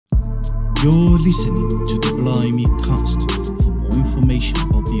You're listening to the Blimey Cast. For more information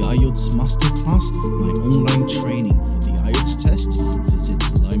about the IELTS Masterclass, my online training for the IELTS test, visit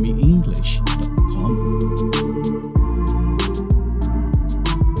blimeyenglish.com.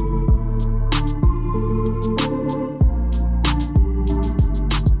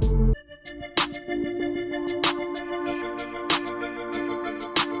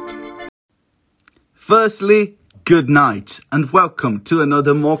 Firstly, good night and welcome to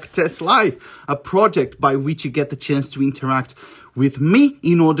another Mock Test Live, a project by which you get the chance to interact with me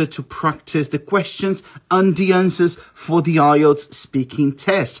in order to practice the questions and the answers for the IELTS Speaking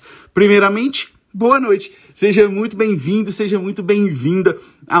Test. Primeiramente, boa noite. Seja muito bem-vindo, seja muito bem-vinda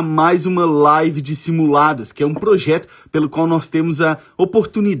a mais uma live de simulados, que é um projeto pelo qual nós temos a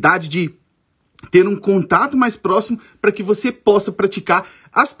oportunidade de ter um contato mais próximo para que você possa praticar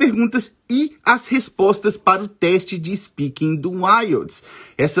as perguntas e as respostas para o teste de speaking do IELTS.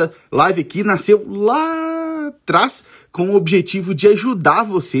 Essa live aqui nasceu lá atrás com o objetivo de ajudar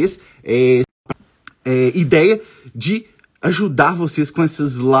vocês, ideia de ajudar vocês com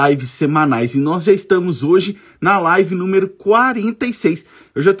essas lives semanais. E nós já estamos hoje na live número 46.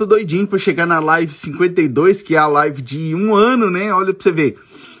 Eu já tô doidinho para chegar na live 52, que é a live de um ano, né? Olha para você ver.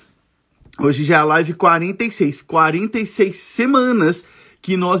 Hoje já é a live 46. 46 semanas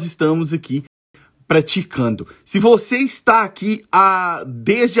que nós estamos aqui praticando. Se você está aqui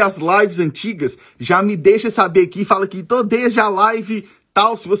desde as lives antigas, já me deixa saber aqui, fala que estou desde a live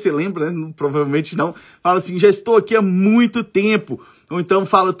tal, se você lembra, né? Provavelmente não. Fala assim, já estou aqui há muito tempo. Ou então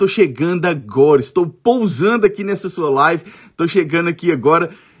fala, estou chegando agora, estou pousando aqui nessa sua live, estou chegando aqui agora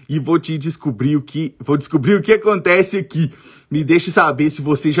e vou descobrir o que acontece aqui. Me deixe saber se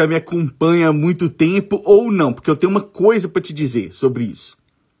você já me acompanha há muito tempo ou não, porque eu tenho uma coisa para te dizer sobre isso.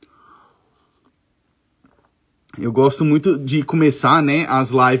 Eu gosto muito de começar, né,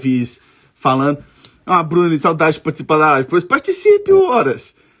 as lives falando: Bruno, saudade de participar da live. Pois participe,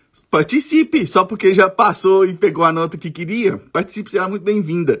 horas. Participe, só porque já passou e pegou a nota que queria. Participe, será muito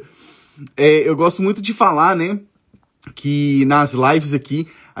bem-vinda. Eu gosto muito de falar, né, que nas lives aqui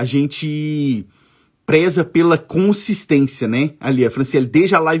a gente preza pela consistência, né? Ali, a Franciele,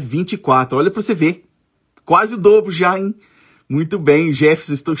 desde a live 24. Olha pra você ver. Quase o dobro já, hein? Muito bem,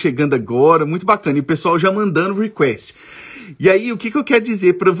 Jefferson, estou chegando agora. Muito bacana. E o pessoal já mandando request. E aí, o que eu quero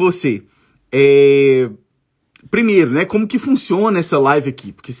dizer pra você? Primeiro, né? Como que funciona essa live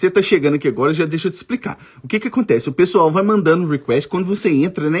aqui? Porque você tá chegando aqui agora, já deixa eu te explicar. O que acontece? O pessoal vai mandando request. Quando você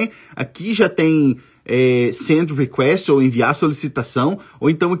entra, né? Aqui já tem send request ou enviar solicitação. Ou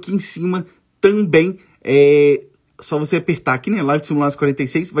então aqui em cima também só você apertar aqui, né? Live de Simulados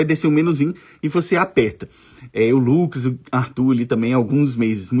 46, vai descer um menuzinho e você aperta. O Lucas, o Arthur ali também há alguns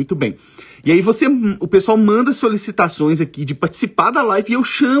meses, muito bem. E aí o pessoal manda solicitações aqui de participar da live e eu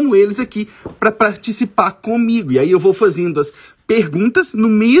chamo eles aqui para participar comigo. E aí eu vou fazendo as perguntas no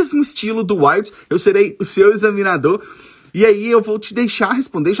mesmo estilo do IELTS, eu serei o seu examinador. E aí eu vou te deixar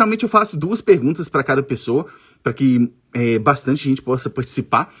responder. Geralmente eu faço 2 perguntas para cada pessoa, para que bastante gente possa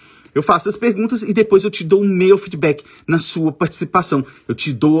participar. Eu faço as perguntas e depois eu te dou o meu feedback na sua participação. Eu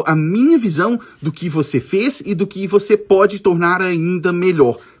te dou a minha visão do que você fez e do que você pode tornar ainda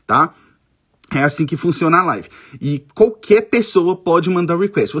melhor, tá? É assim que funciona a live. E qualquer pessoa pode mandar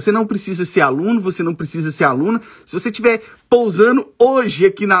request. Você não precisa ser aluno, você não precisa ser aluna. Se você estiver pousando hoje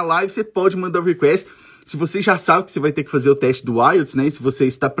aqui na live, você pode mandar request. Se você já sabe que você vai ter que fazer o teste do IELTS, né? E se você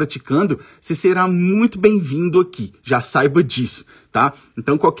está praticando, você será muito bem-vindo aqui. Já saiba disso, tá?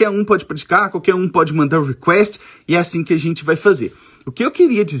 Então, qualquer um pode praticar, qualquer um pode mandar request, e é assim que a gente vai fazer. O que eu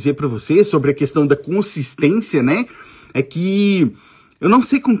queria dizer para você sobre a questão da consistência, né? É que eu não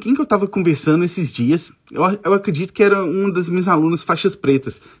sei com quem que eu estava conversando esses dias. Eu acredito que era uma das minhas alunas faixas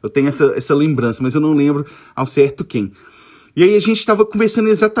pretas. Eu tenho essa lembrança, mas eu não lembro ao certo quem. E aí a gente estava conversando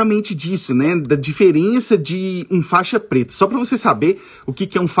exatamente disso, né? Da diferença de um faixa preta. Só para você saber o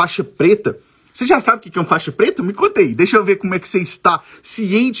que é um faixa preta. Você já sabe o que é um faixa preta? Me conta aí. Deixa eu ver como é que você está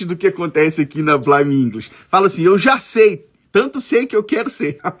ciente do que acontece aqui na Blimey English. Fala assim, eu já sei. Tanto sei que eu quero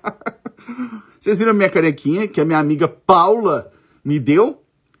ser. Vocês viram a minha canequinha que a minha amiga Paula me deu?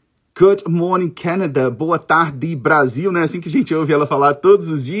 Good morning, Canada. Boa tarde, Brasil. Não é assim que a gente ouve ela falar todos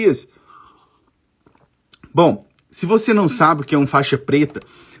os dias? Bom, se você não sabe o que é um faixa preta,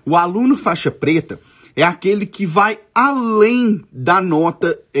 o aluno faixa preta é aquele que vai além da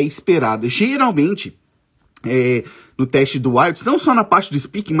nota esperada. Geralmente, no teste do IELTS, não só na parte do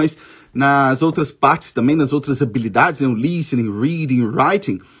speaking, mas nas outras partes também, nas outras habilidades, né, o listening, reading,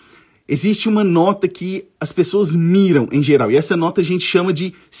 writing, existe uma nota que as pessoas miram em geral. E essa nota a gente chama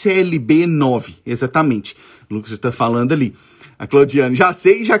de CLB 9, exatamente. O Lucas está falando ali. A Claudiane, já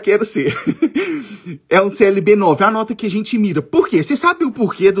sei e já quero ser. É um CLB9, a nota que a gente mira. Por quê? Você sabe o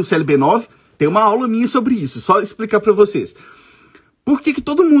porquê do CLB9? Tem uma aula minha sobre isso, só explicar para vocês. Por que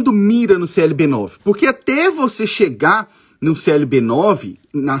todo mundo mira no CLB9? Porque até você chegar no CLB9,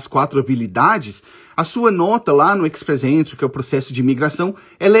 nas 4 habilidades, a sua nota lá no Express Entry, que é o processo de imigração,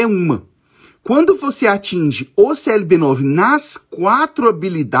 ela é 1. Quando você atinge o CLB9 nas 4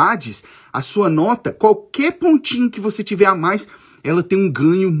 habilidades, a sua nota, qualquer pontinho que você tiver a mais, ela tem um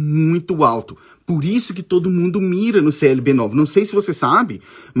ganho muito alto. Por isso que todo mundo mira no CLB9. Não sei se você sabe,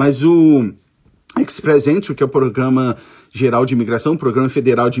 mas o Express Entry, que é o Programa Geral de Imigração, Programa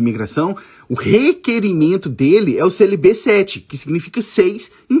Federal de Imigração, o requerimento dele é o CLB7, que significa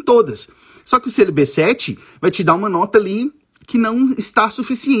 6 em todas. Só que o CLB7 vai te dar uma nota ali que não está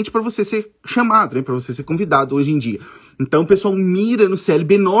suficiente para você ser chamado, né, para você ser convidado hoje em dia. Então o pessoal mira no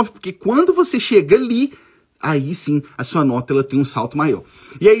CLB9, porque quando você chega ali, aí sim, a sua nota ela tem um salto maior.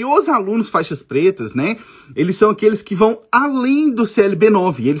 E aí os alunos faixas pretas, né, eles são aqueles que vão além do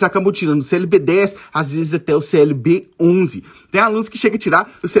CLB9. Eles acabam tirando o CLB10, às vezes até o CLB11. Tem alunos que chegam a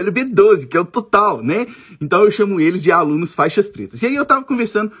tirar o CLB12, que é o total, né? Então eu chamo eles de alunos faixas pretas. E aí eu tava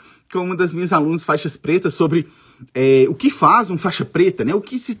conversando com uma das minhas alunas faixas pretas sobre o que faz um faixa preta, né? O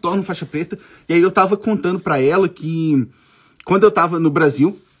que se torna um faixa preta. E aí eu tava contando para ela que quando eu tava no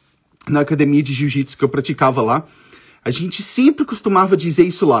Brasil, na academia de jiu-jitsu que eu praticava lá, a gente sempre costumava dizer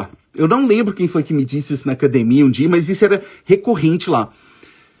isso lá. Eu não lembro quem foi que me disse isso na academia um dia, mas isso era recorrente lá.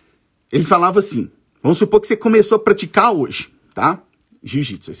 Eles falavam assim, vamos supor que você começou a praticar hoje, tá?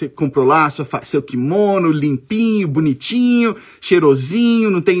 Jiu-jitsu. Você comprou lá seu kimono limpinho, bonitinho, cheirosinho,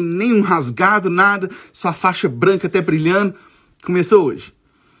 não tem nenhum rasgado, nada, sua faixa branca até brilhando. Começou hoje.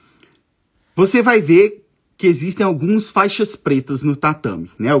 Você vai ver que existem algumas faixas pretas no tatame,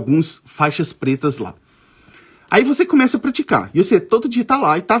 né? Algumas faixas pretas lá. Aí você começa a praticar. E você todo dia tá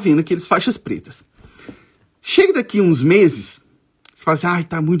lá e tá vendo aqueles faixas pretas. Chega daqui uns meses, você fala assim, ai,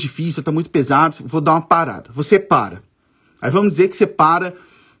 tá muito difícil, tá muito pesado, vou dar uma parada. Você para. Aí vamos dizer que você para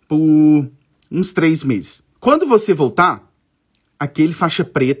por uns 3 meses. Quando você voltar, aquele faixa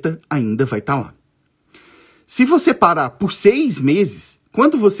preta ainda vai estar lá. Se você parar por 6 meses,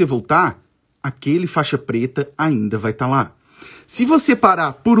 quando você voltar, aquele faixa preta ainda vai estar lá. Se você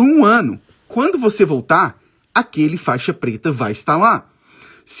parar por 1 ano, quando você voltar, aquele faixa preta vai estar lá.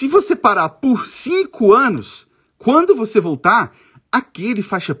 Se você parar por 5 anos, quando você voltar, aquele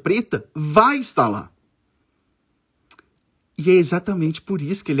faixa preta vai estar lá. E é exatamente por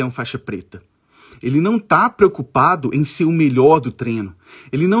isso que ele é um faixa preta. Ele não está preocupado em ser o melhor do treino.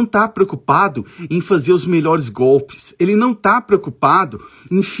 Ele não está preocupado em fazer os melhores golpes. Ele não está preocupado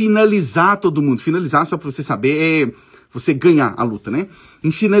em finalizar todo mundo. Finalizar, só para você saber, é você ganhar a luta, né?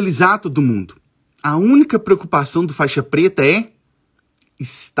 Em finalizar todo mundo. A única preocupação do faixa preta é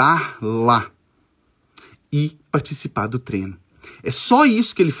estar lá e participar do treino. É só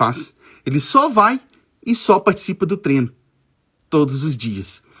isso que ele faz. Ele só vai e só participa do treino. Todos os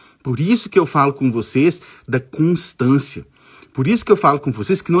dias. Por isso que eu falo com vocês da constância. Por isso que eu falo com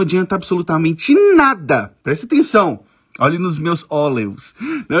vocês que não adianta absolutamente nada. Presta atenção. Olhe nos meus óleos.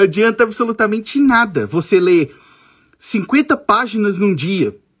 Não adianta absolutamente nada você ler 50 páginas num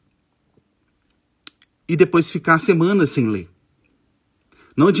dia e depois ficar semanas sem ler.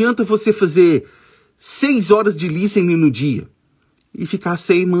 Não adianta você fazer 6 horas de listening no dia e ficar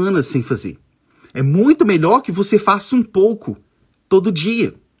semanas sem fazer. É muito melhor que você faça um pouco todo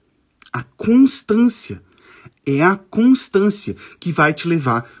dia. A constância é a constância que vai te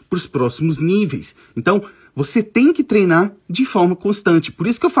levar para os próximos níveis. Então, você tem que treinar de forma constante. Por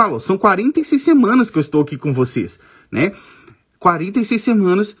isso que eu falo, são 46 semanas que eu estou aqui com vocês, né? 46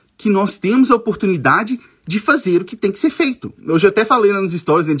 semanas que nós temos a oportunidade de fazer o que tem que ser feito. Eu já até falei lá nos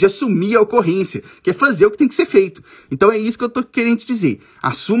stories, né, de assumir a ocorrência, que é fazer o que tem que ser feito. Então, é isso que eu estou querendo te dizer.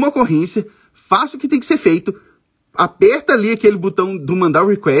 Assuma a ocorrência, faça o que tem que ser feito, aperta ali aquele botão do mandar o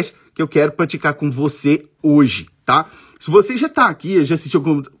request que eu quero praticar com você hoje, tá? Se você já tá aqui, já assistiu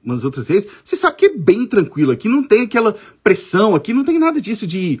algumas outras vezes, você sabe que é bem tranquilo. Aqui não tem aquela pressão, aqui não tem nada disso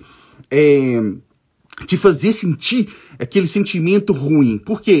de te fazer sentir aquele sentimento ruim.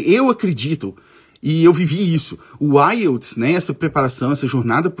 Porque eu acredito, e eu vivi isso, o IELTS, né, essa preparação, essa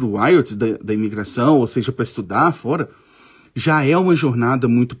jornada para o IELTS da imigração, ou seja, para estudar fora, já é uma jornada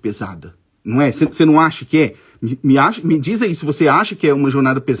muito pesada. Não é? Você não acha que é? Me diz aí se você acha que é uma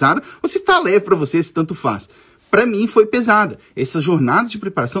jornada pesada ou se tá leve para você, se tanto faz. Para mim foi pesada. Essa jornada de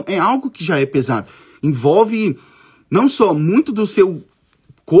preparação é algo que já é pesado. Envolve não só muito do seu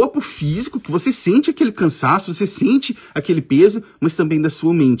corpo físico, que você sente aquele cansaço, você sente aquele peso, mas também da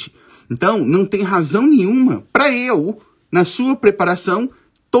sua mente. Então, não tem razão nenhuma para eu na sua preparação,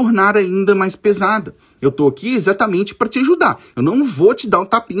 tornar ainda mais pesada. Eu estou aqui exatamente para te ajudar. Eu não vou te dar um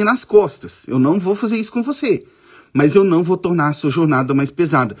tapinha nas costas. Eu não vou fazer isso com você. Mas eu não vou tornar a sua jornada mais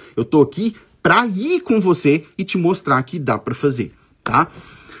pesada. Eu estou aqui para ir com você e te mostrar que dá para fazer, tá?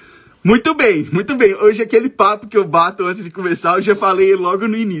 Muito bem, muito bem. Hoje aquele papo que eu bato antes de começar, eu já falei logo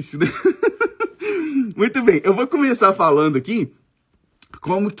no início, né? Muito bem, eu vou começar falando aqui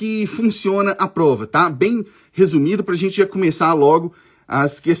como que funciona a prova, tá? Bem resumido para a gente já começar logo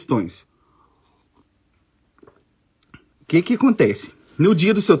as questões. O que acontece? No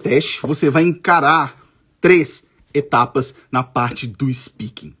dia do seu teste, você vai encarar 3 etapas na parte do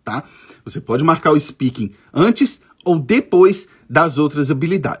speaking, tá? Você pode marcar o speaking antes ou depois das outras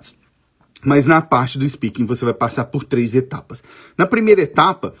habilidades. Mas na parte do speaking você vai passar por 3 etapas. Na primeira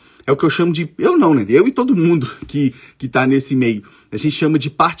etapa, é o que eu chamo de... Eu e todo mundo que tá nesse meio. A gente chama de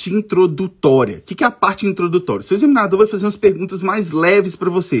parte introdutória. O que é a parte introdutória? Seu examinador vai fazer umas perguntas mais leves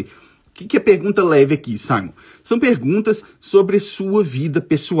para você. O que é pergunta leve aqui, Simon? São perguntas sobre a sua vida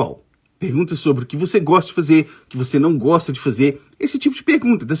pessoal. Perguntas sobre o que você gosta de fazer, o que você não gosta de fazer. Esse tipo de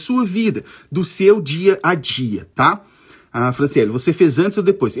pergunta da sua vida, do seu dia a dia, tá? Ah, Franciele, você fez antes ou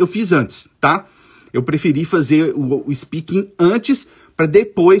depois? Eu fiz antes, tá? Eu preferi fazer o speaking antes para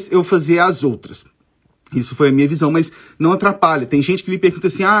depois eu fazer as outras. Isso foi a minha visão, mas não atrapalha. Tem gente que me pergunta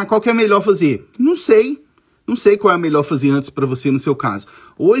assim, qual que é melhor fazer? Não sei qual é melhor fazer antes para você no seu caso.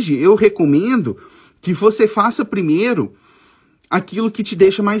 Hoje eu recomendo que você faça primeiro aquilo que te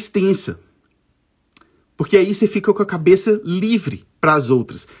deixa mais tensa. Porque aí você fica com a cabeça livre para as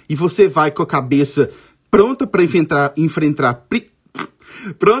outras. E você vai com a cabeça pronta para enfrentar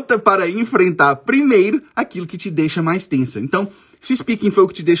primeiro aquilo que te deixa mais tensa. Então, se o speaking foi o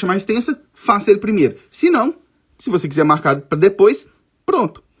que te deixa mais tensa, faça ele primeiro. Se não, se você quiser marcar para depois,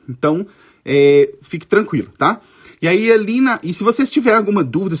 pronto. Então, fique tranquilo, tá? E aí, e se vocês tiverem alguma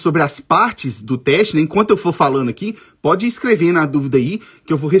dúvida sobre as partes do teste, né, enquanto eu for falando aqui, pode escrever na dúvida aí,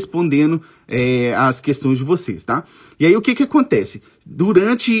 que eu vou respondendo as questões de vocês, tá? E aí, o que acontece?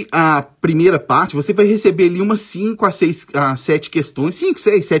 Durante a primeira parte, você vai receber ali umas 5 a 7 questões, 5,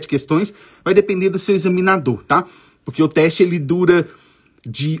 6, 7 questões, vai depender do seu examinador, tá? Porque o teste, ele dura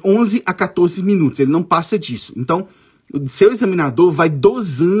de 11 a 14 minutos, ele não passa disso. Então, o seu examinador vai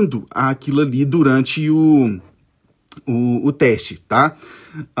dosando aquilo ali durante o teste, tá?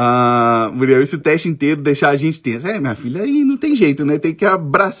 Muriel, esse teste inteiro deixar a gente tensa. Minha filha, aí não tem jeito, né? Tem que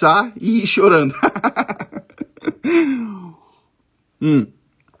abraçar e ir chorando.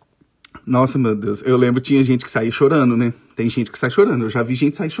 Nossa, meu Deus. Eu lembro, tinha gente que saía chorando, né? Tem gente que sai chorando. Eu já vi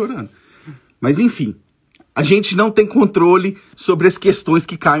gente sair chorando. Mas, enfim, a gente não tem controle sobre as questões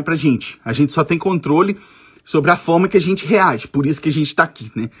que caem pra gente. A gente só tem controle sobre a forma que a gente reage. Por isso que a gente tá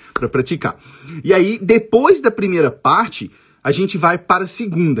aqui, né? Pra praticar. E aí, depois da primeira parte, a gente vai para a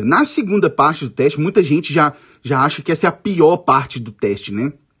segunda. Na segunda parte do teste, muita gente já acha que essa é a pior parte do teste,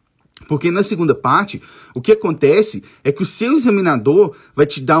 né? Porque na segunda parte, o que acontece é que o seu examinador vai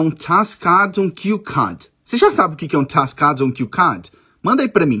te dar um task card ou um cue card. Você já sabe o que é um task card ou um cue card? Manda aí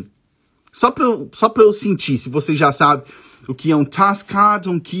pra mim. Só pra eu sentir se você já sabe o que é um task card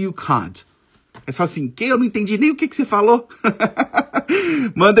ou um cue card. É só assim, eu não entendi nem o que você falou.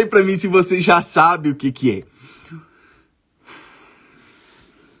 Manda aí pra mim se você já sabe o que é.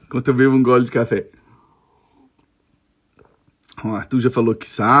 Enquanto eu bebo um gole de café. O Arthur já falou que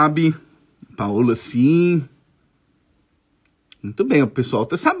sabe. Paola, sim. Muito bem, o pessoal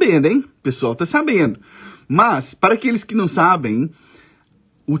tá sabendo, hein? O pessoal tá sabendo. Mas, para aqueles que não sabem,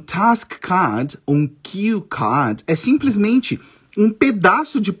 o task card, um cue card, é simplesmente um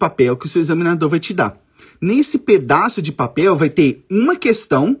pedaço de papel que o seu examinador vai te dar. Nesse pedaço de papel vai ter uma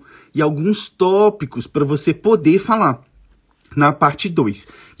questão e alguns tópicos para você poder falar na parte 2.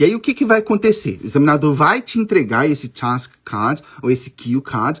 E aí o que vai acontecer? O examinador vai te entregar esse task card ou esse cue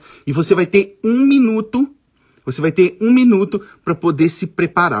card e você vai ter 1 minuto. Você vai ter 1 minuto para poder se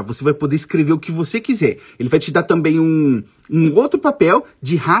preparar. Você vai poder escrever o que você quiser. Ele vai te dar também um outro papel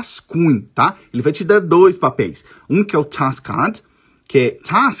de rascunho, tá? Ele vai te dar 2 papéis. Um que é o task card, que é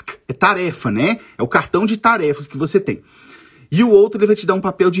task, é tarefa, né? É o cartão de tarefas que você tem. E o outro ele vai te dar um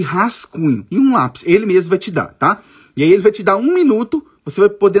papel de rascunho e um lápis. Ele mesmo vai te dar, tá? E aí ele vai te dar 1 minuto. Você vai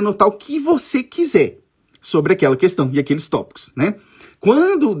poder anotar o que você quiser sobre aquela questão e aqueles tópicos, né?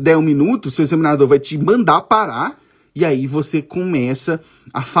 Quando der 1 minuto, o seu examinador vai te mandar parar e aí você começa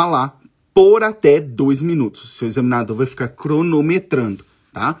a falar por até 2 minutos. O seu examinador vai ficar cronometrando,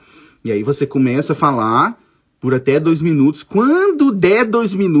 tá? E aí você começa a falar por até 2 minutos. Quando der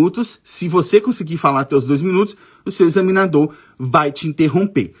 2 minutos, se você conseguir falar até os 2 minutos, o seu examinador vai te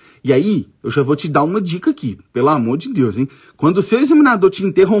interromper. E aí, eu já vou te dar uma dica aqui, pelo amor de Deus, hein? Quando o seu examinador te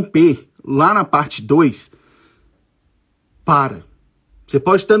interromper lá na parte 2, para. Você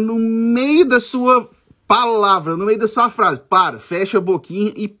pode estar no meio da sua palavra, no meio da sua frase. Para, fecha a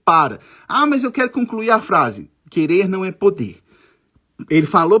boquinha e para. Ah, mas eu quero concluir a frase. Querer não é poder. Ele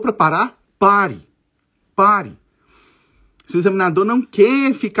falou para parar? Pare. Pare. Seu examinador não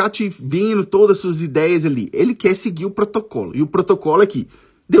quer ficar te vendo todas as suas ideias ali. Ele quer seguir o protocolo. E o protocolo aqui,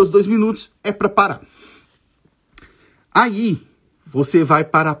 deu os 2 minutos, é para parar. Aí, você vai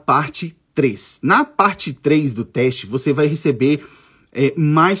para a parte 3. Na parte 3 do teste, você vai receber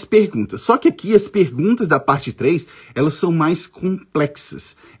mais perguntas. Só que aqui as perguntas da parte 3, elas são mais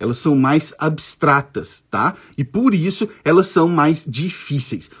complexas. Elas são mais abstratas, tá? E por isso, elas são mais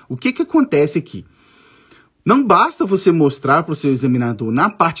difíceis. O que acontece aqui? Não basta você mostrar para o seu examinador na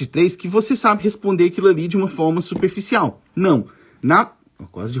parte 3 que você sabe responder aquilo ali de uma forma superficial. Não.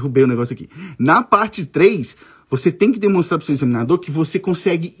 Quase derrubei o negócio aqui. Na parte 3, você tem que demonstrar para o seu examinador que você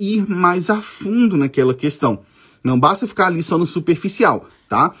consegue ir mais a fundo naquela questão. Não basta ficar ali só no superficial,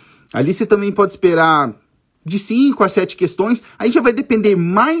 tá? Ali você também pode esperar de 5 a 7 questões. Aí já vai depender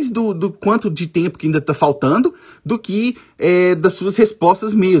mais do quanto de tempo que ainda está faltando do que das suas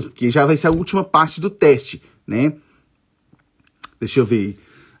respostas mesmo, porque já vai ser a última parte do teste, né? Deixa eu ver.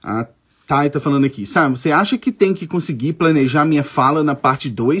 A Thay tá falando aqui. Sabe, você acha que tem que conseguir planejar minha fala na parte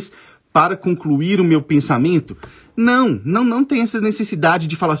 2 para concluir o meu pensamento? Não tem essa necessidade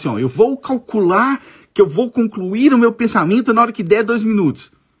de falar assim, ó, eu vou calcular que eu vou concluir o meu pensamento na hora que der 2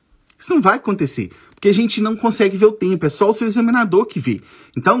 minutos. Isso não vai acontecer, porque a gente não consegue ver o tempo, é só o seu examinador que vê.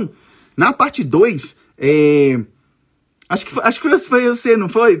 Então, na parte 2, acho que foi você, não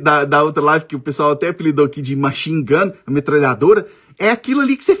foi? Da outra live que o pessoal até apelidou aqui de machine gun, a metralhadora. É aquilo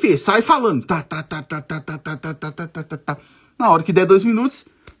ali que você fez, sai falando. Tá. Na hora que der 2 minutos,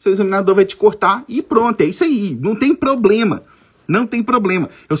 seu examinador vai te cortar e pronto, é isso aí. Não tem problema. Não tem problema.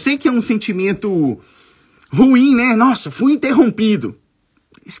 Eu sei que é um sentimento ruim, né? Nossa, fui interrompido.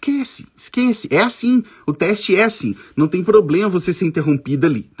 Esquece. É assim. O teste é assim. Não tem problema você ser interrompido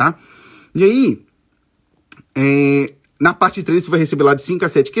ali, tá? E aí, na parte 3, você vai receber lá de 5 a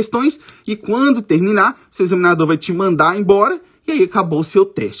 7 questões. E quando terminar, o seu examinador vai te mandar embora. E aí acabou o seu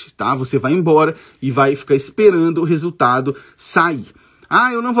teste, tá? Você vai embora e vai ficar esperando o resultado sair.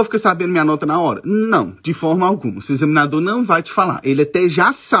 Ah, eu não vou ficar sabendo minha nota na hora? Não, de forma alguma. O seu examinador não vai te falar. Ele até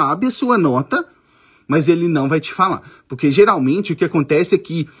já sabe a sua nota, mas ele não vai te falar. Porque geralmente o que acontece é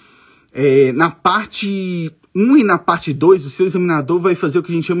que na parte 1 e na parte 2, o seu examinador vai fazer o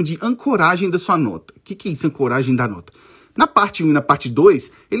que a gente chama de ancoragem da sua nota. O que é isso, ancoragem da nota? Na parte 1 e na parte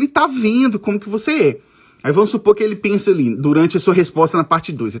 2, ele tá vendo como que você é. Aí vamos supor que ele pensa ali, durante a sua resposta na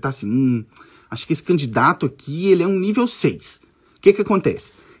parte 2, ele tá assim, acho que esse candidato aqui, ele é um nível 6. O que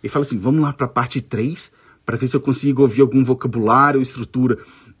acontece? Ele fala assim, vamos lá para a parte 3, para ver se eu consigo ouvir algum vocabulário ou estrutura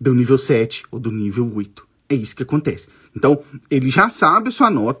do nível 7 ou do nível 8. É isso que acontece. Então, ele já sabe a sua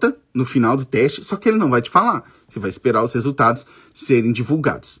nota no final do teste, só que ele não vai te falar. Você vai esperar os resultados serem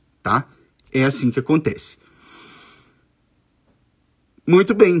divulgados, tá? É assim que acontece.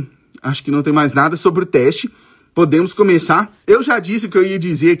 Muito bem. Acho que não tem mais nada sobre o teste. Podemos começar. Eu já disse o que eu ia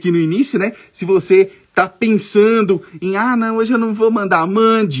dizer aqui no início, né? Se você tá pensando em, não, hoje eu não vou mandar,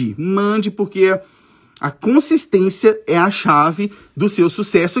 mande, porque a consistência é a chave do seu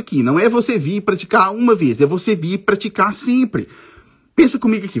sucesso aqui. Não é você vir praticar uma vez, é você vir praticar sempre. Pensa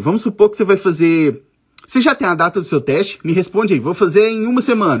comigo aqui, vamos supor que você vai fazer... Você já tem a data do seu teste? Me responde aí, vou fazer em 1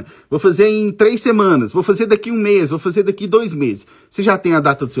 semana, vou fazer em 3 semanas, vou fazer daqui 1 mês, vou fazer daqui 2 meses. Você já tem a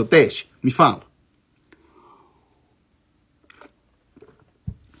data do seu teste? Me fala.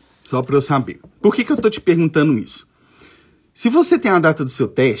 Só para eu saber. Por que eu tô te perguntando isso? Se você tem a data do seu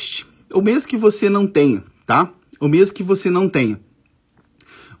teste, ou mesmo que você não tenha, tá? Ou mesmo que você não tenha,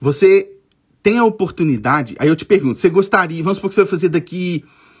 você tem a oportunidade, aí eu te pergunto, você gostaria, vamos supor que você vai fazer daqui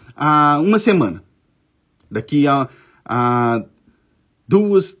a 1 semana, daqui a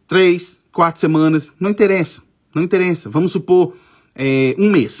 2, 3, 4 semanas, não interessa, vamos supor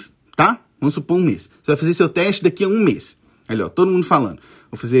 1 mês, tá? Vamos supor 1 mês. Você vai fazer seu teste daqui a 1 mês. Aí, ó, todo mundo falando.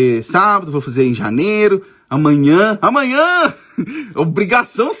 Vou fazer sábado, vou fazer em janeiro, amanhã!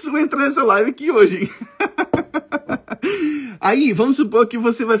 Obrigação sua entrar nessa live aqui hoje, hein? Aí, vamos supor que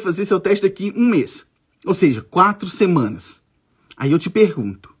você vai fazer seu teste daqui 1 mês. Ou seja, 4 semanas. Aí eu te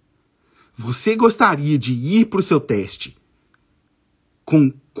pergunto, você gostaria de ir para o seu teste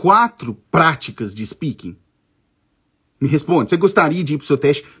com 4 práticas de speaking? Me responde. Você gostaria de ir pro seu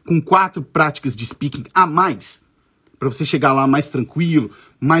teste com 4 práticas de speaking a mais? Para você chegar lá mais tranquilo,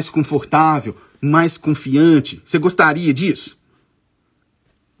 mais confortável, mais confiante. Você gostaria disso?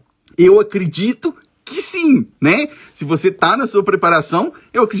 Eu acredito que sim, né? Se você tá na sua preparação,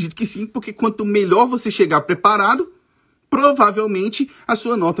 eu acredito que sim, porque quanto melhor você chegar preparado, provavelmente a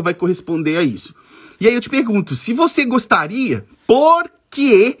sua nota vai corresponder a isso. E aí eu te pergunto, se você gostaria, por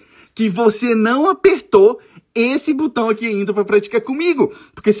que você não apertou esse botão aqui ainda para praticar comigo?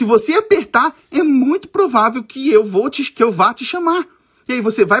 Porque se você apertar, é muito provável que eu vá te chamar. E aí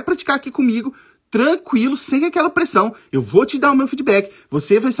você vai praticar aqui comigo, tranquilo, sem aquela pressão. Eu vou te dar o meu feedback.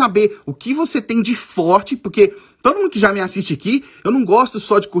 Você vai saber o que você tem de forte, porque todo mundo que já me assiste aqui, eu não gosto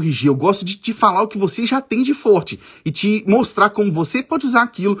só de corrigir, eu gosto de te falar o que você já tem de forte e te mostrar como você pode usar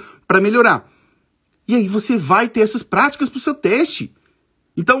aquilo para melhorar. E aí você vai ter essas práticas para o seu teste.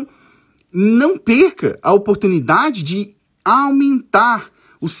 Então, não perca a oportunidade de aumentar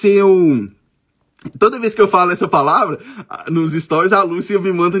o seu... Toda vez que eu falo essa palavra, nos stories, a Lúcia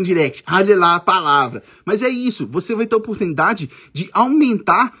me manda um direct. Olha lá a palavra. Mas é isso, você vai ter a oportunidade de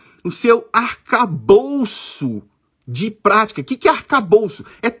aumentar o seu arcabouço de prática. O que é arcabouço?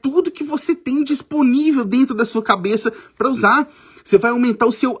 É tudo que você tem disponível dentro da sua cabeça para usar. Você vai aumentar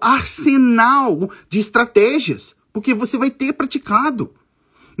o seu arsenal de estratégias, porque você vai ter praticado.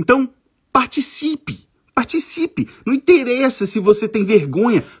 Então, participe. Participe. Não interessa se você tem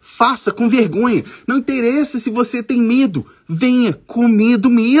vergonha, faça com vergonha. Não interessa se você tem medo, venha com medo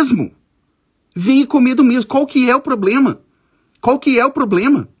mesmo. Venha com medo mesmo. Qual que é o problema? Qual que é o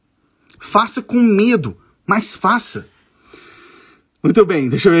problema? Faça com medo, mas faça. Muito bem,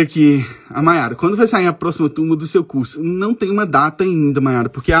 deixa eu ver aqui. A Mayara, quando vai sair a próxima turma do seu curso? Não tem uma data ainda, Mayara,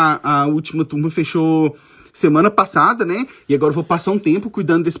 porque a última turma fechou semana passada, né? E agora eu vou passar um tempo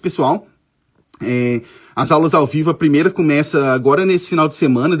cuidando desse pessoal. As aulas ao vivo, a primeira começa agora nesse final de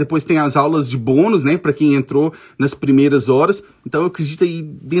semana, depois tem as aulas de bônus, né, para quem entrou nas primeiras horas. Então eu acredito aí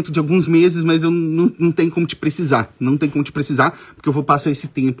dentro de alguns meses, mas eu não tenho como te precisar. Não tem como te precisar, porque eu vou passar esse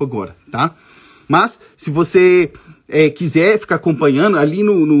tempo agora, tá? Mas se você quiser ficar acompanhando ali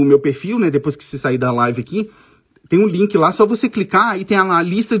no meu perfil, né, depois que você sair da live aqui, tem um link lá, só você clicar, aí tem a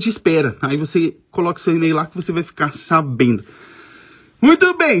lista de espera. Aí você coloca seu e-mail lá que você vai ficar sabendo.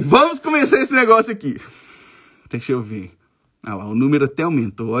 Muito bem, vamos começar esse negócio aqui. Deixa eu ver. Ah lá, o número até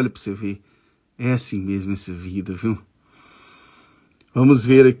aumentou, olha pra você ver. É assim mesmo essa vida, viu? Vamos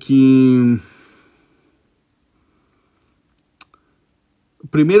ver aqui. O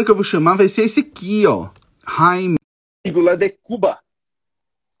primeiro que eu vou chamar vai ser esse aqui, ó. Jaime de Cuba.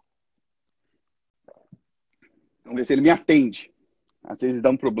 Vamos ver se ele me atende. Às vezes dá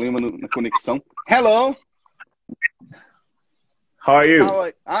um problema na conexão. Hello! How are you?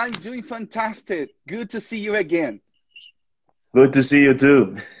 I'm doing fantastic. Good to see you again. Good to see you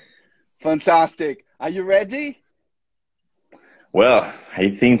too. Fantastic. Are you ready? Well,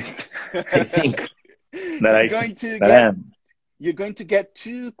 I think that I am. You're going to get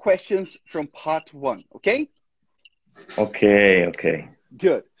 2 questions from part 1, okay? Okay.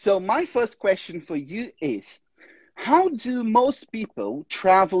 Good. So my first question for you is, how do most people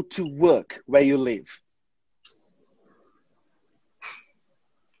travel to work where you live?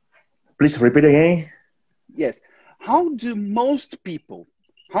 Please repeat again. Yes. How do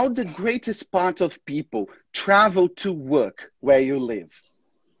the greatest part of people travel to work where you live?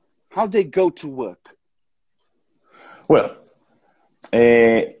 How they go to work? Well,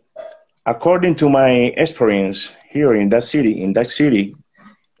 according to my experience here in that city,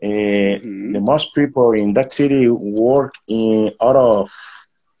 the most people in that city work out of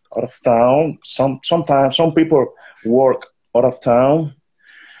town. Sometimes some people work out of town.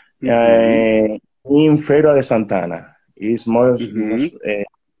 In Feira de Santana, it's more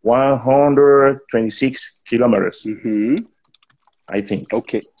 126 kilometers, I think.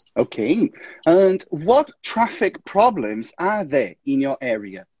 Okay. And what traffic problems are there in your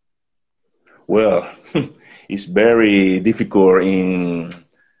area? Well, it's very difficult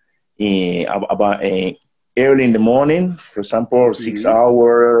about early in the morning, for example, 6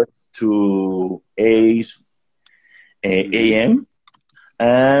 hours to 8 a.m.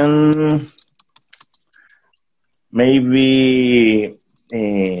 and maybe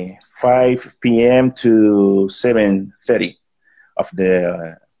 5 p.m. to 7:30 of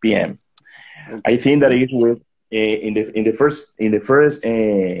the p.m. Okay. I think that it will in the first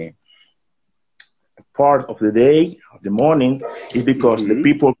part of the day, of the morning, is because the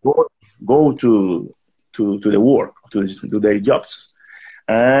people go to the work, to their jobs,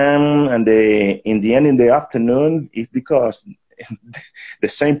 and in the end in the afternoon, it's because the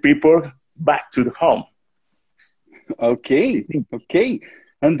same people back to the home. I Okay, think. okay.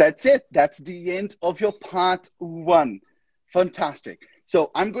 And that's it. That's the end of your part one. Fantastic. So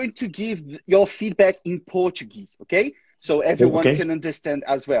I'm going to give your feedback in Portuguese, okay? So everyone Okay. can understand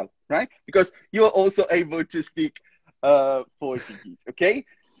as well, right? Because you're also able to speak Portuguese, ok?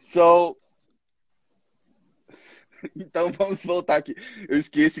 So, então vamos voltar aqui. Eu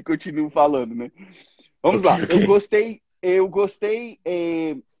esqueço e continuo falando, né? Vamos lá. Okay. Eu gostei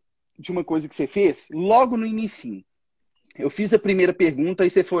de uma coisa que você fez logo no início. Eu fiz a primeira pergunta e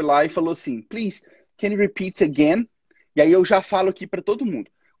você foi lá e falou assim, please, can you repeat again? E aí eu já falo aqui para todo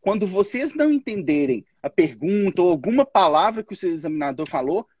mundo. Quando vocês não entenderem a pergunta ou alguma palavra que o seu examinador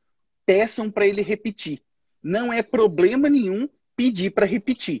falou, peçam para ele repetir. Não é problema nenhum pedir para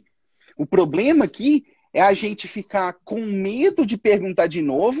repetir. O problema aqui é a gente ficar com medo de perguntar de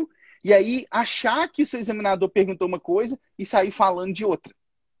novo e aí achar que o seu examinador perguntou uma coisa e sair falando de outra,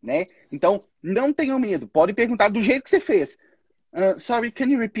 né? Então, não tenham medo. Pode perguntar do jeito que você fez. Sorry, can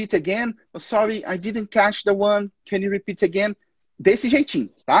you repeat again? Oh, sorry, I didn't catch the one. Can you repeat again? Desse jeitinho,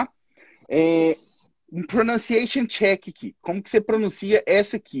 tá? Um pronunciation check aqui. Como que você pronuncia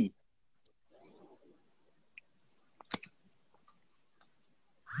essa aqui?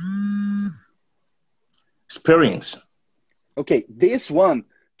 Experience. Okay, this one,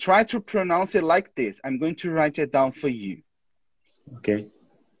 try to pronounce it like this. I'm going to write it down for you. Okay.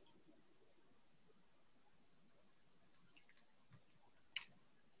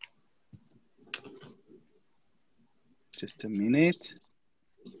 Just a minute.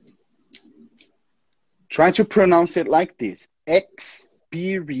 Try to pronounce it like this.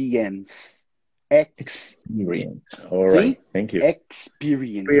 Experience. Experience. All right. Thank you.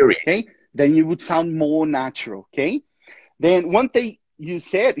 Experience. Okay? Then you would sound more natural. Okay? Then one thing you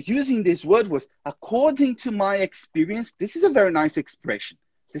said using this word was according to my experience. This is a very nice expression.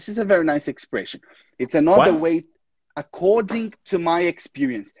 This is a very nice expression. It's another way, according to my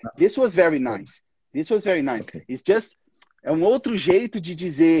experience. This was very nice. This was very nice. Okay. It's just outro jeito de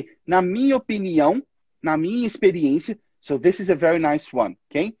dizer, na minha opinião, na minha experiência. So this is a very nice one,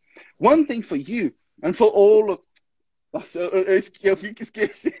 okay? One thing for you, and for all of... Nossa, eu fico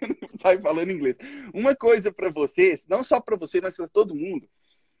esquecendo, sai falando inglês. Uma coisa para vocês, não só para você, mas para todo mundo,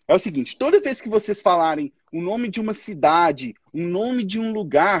 é o seguinte, toda vez que vocês falarem o nome de uma cidade, o nome de um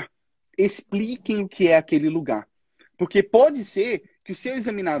lugar, expliquem o que é aquele lugar. Porque pode ser que o seu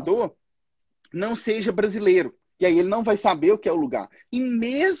examinador não seja brasileiro. E aí ele não vai saber o que é o lugar. E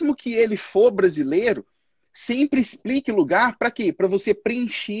mesmo que ele for brasileiro, sempre explique o lugar para quê? Para você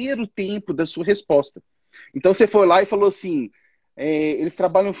preencher o tempo da sua resposta. Então você foi lá e falou assim, eles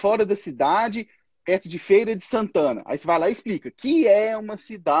trabalham fora da cidade, perto de Feira de Santana. Aí você vai lá e explica, que é uma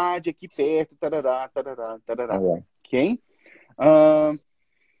cidade aqui perto, tarará, tarará, tarará. Ok?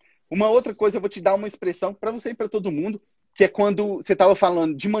 Uma outra coisa, eu vou te dar uma expressão para você e para todo mundo, que é quando você estava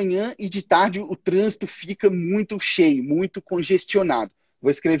falando de manhã e de tarde o trânsito fica muito cheio, muito congestionado.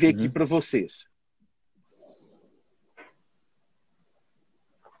 Vou escrever aqui para vocês.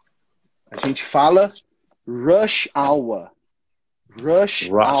 A gente fala rush hour. Rush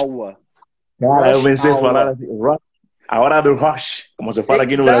hour. Cara, eu pensei em falar assim, a hora do rush, como se fala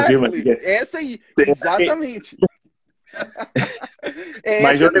aqui no Brasil. Mas... Essa aí, exatamente.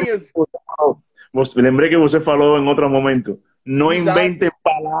 Mas eu lembrei que você falou em outro momento. Não inventem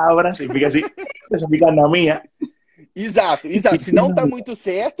palavras e fica assim, você fica na minha. Exato. Se não está muito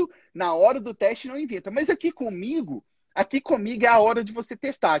certo, na hora do teste não inventa. Mas aqui comigo é a hora de você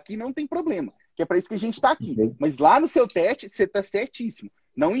testar. Aqui não tem problema, que é para isso que a gente está aqui. Mas lá no seu teste, você está certíssimo.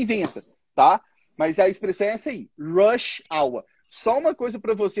 Não inventa, tá? Mas a expressão é essa aí, rush hour. Só uma coisa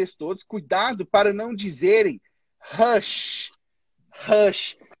para vocês todos, cuidado para não dizerem rush.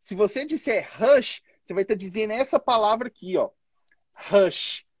 Rush. Se você disser rush, você vai estar dizendo essa palavra aqui, ó.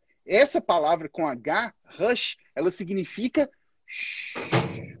 Rush. Essa palavra com H, rush, ela significa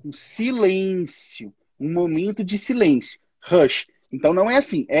um silêncio. Um momento de silêncio. Rush. Então não é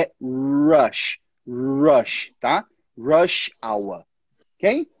assim, é rush. Rush, tá? Rush hour.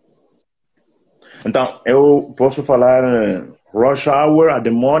 Ok? Então, eu posso falar rush hour at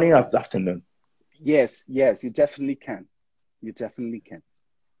the morning, at the afternoon. Yes, you definitely can. You definitely can.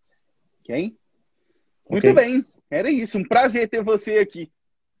 Ok? Muito bem. Era isso. Um prazer ter você aqui.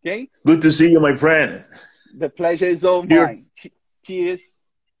 Ok? Good to see you, my friend. The pleasure is all mine. Cheers.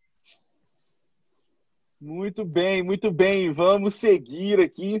 Muito bem, muito bem. Vamos seguir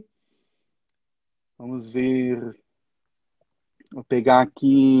aqui. Vamos ver. Vou pegar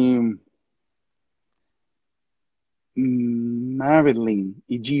aqui Marilyn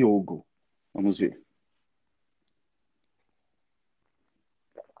e Diogo. Vamos ver.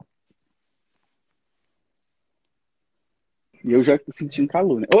 E eu já tô sentindo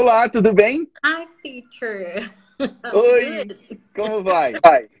calor, né? Olá, tudo bem? Hi, teacher. I'm Oi, good. como vai?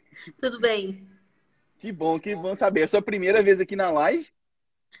 Hi. Tudo bem? Que bom saber. É a sua primeira vez aqui na live,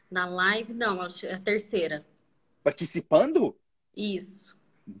 Na live, não, acho que é a terceira. participando? Isso.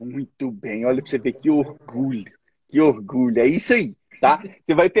 Muito bem, olha pra você ver que orgulho. Que orgulho, é isso aí, tá?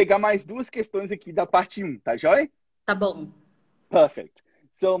 Você vai pegar mais duas questões aqui da parte um, tá joia? Tá bom. Perfect.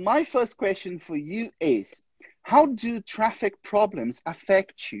 So my first question for you is, how do traffic problems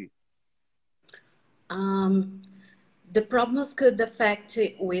affect you? The problems could affect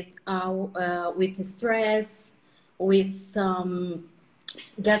with stress, with some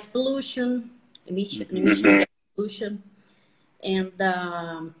gas pollution, emission gas pollution, and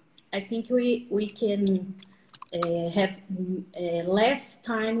I think we can have less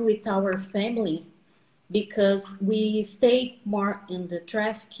time with our family because we stay more in the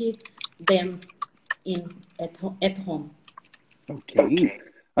traffic than at home. Okay.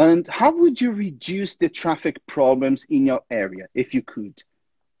 And how would you reduce the traffic problems in your area if you could?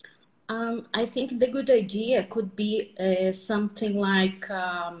 I think the good idea could be something like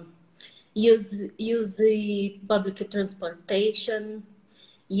use the public transportation,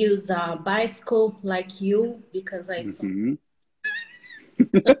 use a bicycle like you because I saw.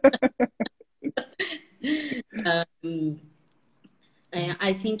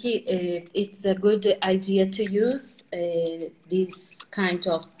 I think it's a good idea to use this kind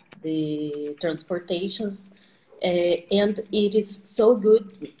of the transportations, and it is so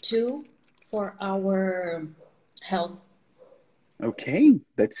good too for our health. Ok,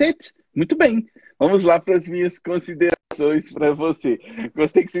 that's it. Muito bem. Vamos lá para as minhas considerações para você.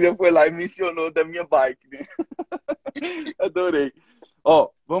 Gostei que você já foi lá e mencionou da minha bike, né? Adorei. Ó,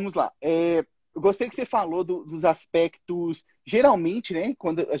 vamos lá. Eu gostei que você falou dos aspectos. Geralmente, né,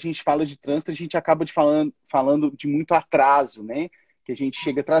 quando a gente fala de trânsito, a gente acaba falando de muito atraso, né? Que a gente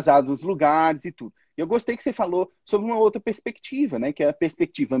chega atrasado nos lugares e tudo. Eu gostei que você falou sobre uma outra perspectiva, né? Que é a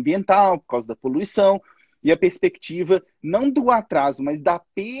perspectiva ambiental, por causa da poluição, e a perspectiva não do atraso, mas da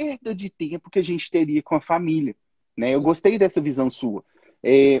perda de tempo que a gente teria com a família, né? Eu gostei dessa visão sua.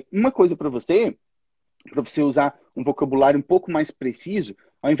 Uma coisa para você usar um vocabulário um pouco mais preciso,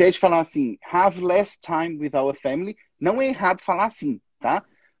 ao invés de falar assim, have less time with our family, não é errado falar assim, tá?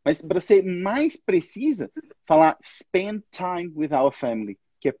 Mas para ser mais precisa, falar spend time with our family,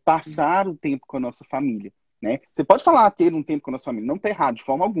 que é passar o tempo com a nossa família, né? Você pode falar ter um tempo com a nossa família, não tá errado de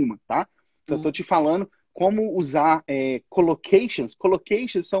forma alguma, tá? Só tô te falando como usar collocations.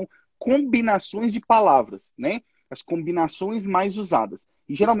 Collocations são combinações de palavras, né? As combinações mais usadas.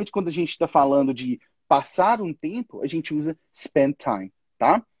 E geralmente quando a gente está falando de passar um tempo, a gente usa spend time,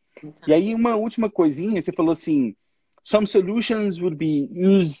 tá? E aí uma última coisinha, você falou assim, some solutions would be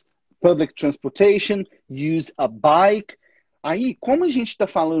use public transportation, use a bike. Aí, como a gente está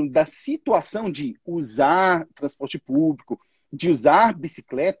falando da situação de usar transporte público, de usar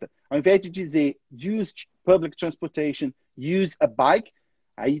bicicleta, ao invés de dizer use public transportation, use a bike,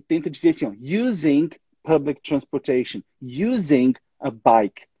 aí tenta dizer assim, ó, using public transportation, using a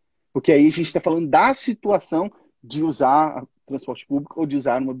bike. Porque aí a gente está falando da situação de usar transporte público ou de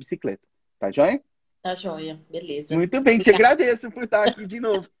usar uma bicicleta. Tá joia? Tá joia, beleza. Muito bem, te agradeço por estar aqui de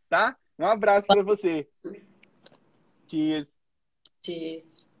novo, tá? Um abraço para você. Cheers. Cheers.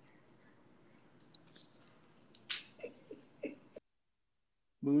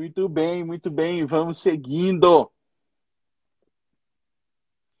 Muito bem, muito bem. Vamos seguindo.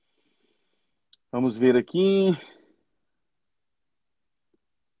 Vamos ver aqui.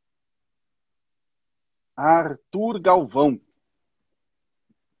 Arthur Galvão.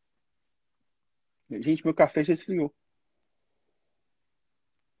 Gente, meu café já esfriou.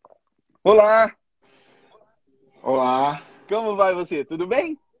 Olá! Olá, Como vai você? Tudo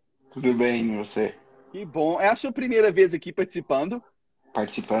bem? tudo bem e você? Que bom. É a sua primeira vez aqui participando?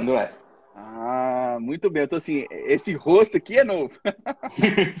 Participando é? Ah, muito bem. Eu tô assim, esse rosto aqui é novo.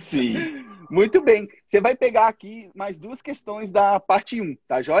 Sim. Muito bem. Você vai pegar aqui mais duas questões da parte 1,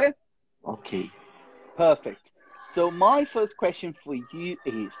 tá joia? Ok. Perfect. So my first question for you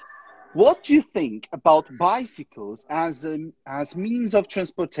is, what do you think about bicycles as means of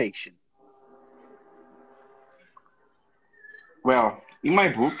transportation? Well, in my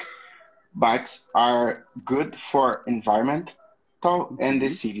book, bikes are good for environmental and the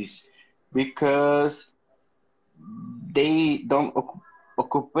cities because they don't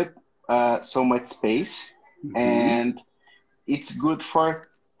occupy so much space, and it's good for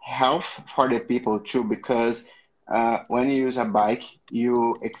health for the people too because when you use a bike,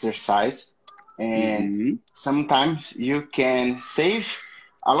 you exercise, and sometimes you can save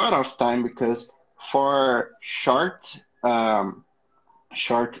a lot of time because for short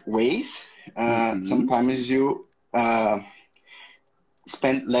short ways, sometimes you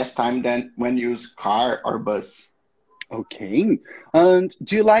spend less time than when you use car or bus. Okay. And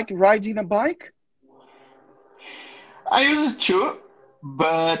do you like riding a bike? I use it too,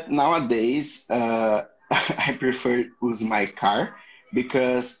 but nowadays I prefer use my car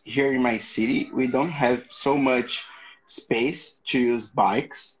because here in my city we don't have so much space to use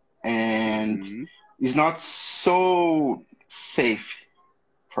bikes, and it's not so safe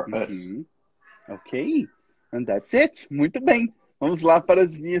for us. Ok. And that's it. Muito bem. Vamos lá para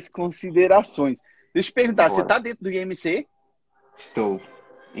as minhas considerações. Deixa eu perguntar, Bora. você está dentro do IMC? Estou.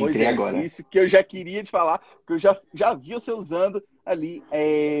 Pois Entrei é, agora. isso que eu já queria te falar, que eu já vi você usando ali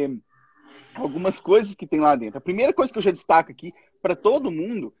algumas coisas que tem lá dentro. A primeira coisa que eu já destaco aqui para todo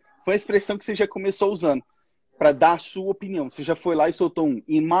mundo foi a expressão que você já começou usando, para dar a sua opinião. Você já foi lá e soltou um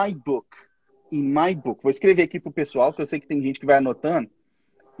in my book. In my book. Vou escrever aqui pro pessoal, que eu sei que tem gente que vai anotando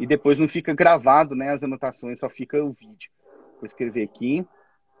e depois não fica gravado, né, as anotações, só fica o vídeo. Vou escrever aqui.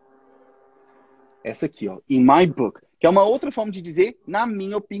 Essa aqui, ó, in my book, que é uma outra forma de dizer na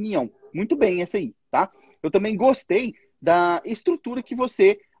minha opinião. Muito bem, essa aí, tá? Eu também gostei da estrutura que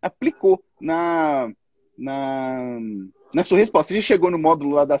você aplicou na sua resposta. Você já chegou no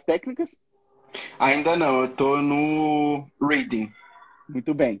módulo lá das técnicas? Ainda não, eu tô no reading.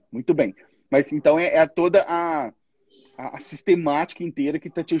 Muito bem, muito bem. Mas então é toda a sistemática inteira que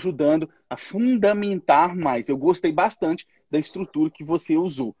está te ajudando a fundamentar mais. Eu gostei bastante da estrutura que você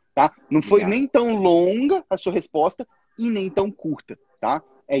usou, tá? Não foi nem tão longa a sua resposta e nem tão curta, tá?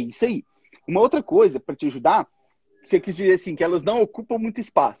 É isso aí. Uma outra coisa para te ajudar, você quis dizer assim, que elas não ocupam muito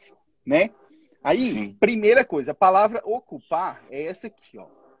espaço, né? Aí, Sim. primeira coisa, a palavra ocupar é essa aqui, ó.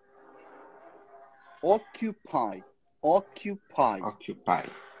 Occupy. Occupy.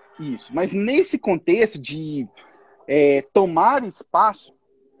 Occupy. Isso. Mas nesse contexto de tomar espaço,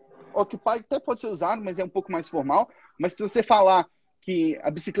 occupy até pode ser usado, mas é um pouco mais formal. Mas se você falar que a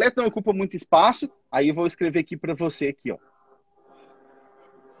bicicleta não ocupa muito espaço, aí eu vou escrever aqui para você aqui, ó.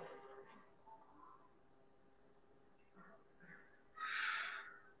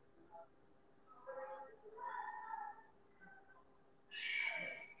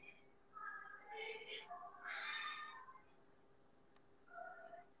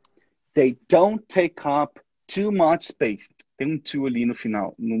 They don't take up too much space. Tem um to ali no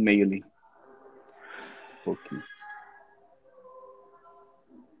final, no meio ali. Um pouquinho.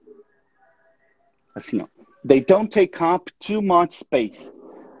 Assim, ó. They don't take up too much space.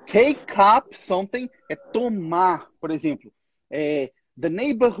 Take up something é tomar, por exemplo. The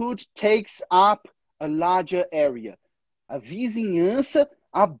neighborhood takes up a larger area. A vizinhança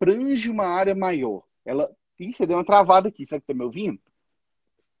abrange uma área maior. Ih, você deu uma travada aqui. Será que tá me ouvindo?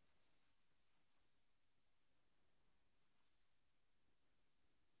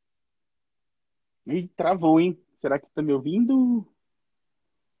 Ih, travou, hein? Será que tá me ouvindo?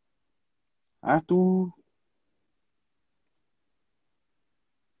 Arthur.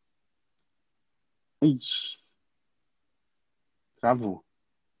 Ixi. Travou.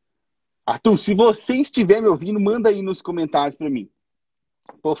 Arthur, se você estiver me ouvindo, manda aí nos comentários para mim.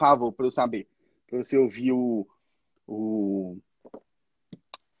 Por favor, para eu saber. Para você ouvir o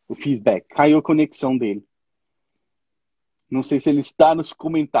feedback. Caiu a conexão dele. Não sei se ele está nos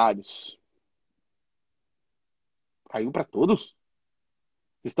comentários. Caiu para todos?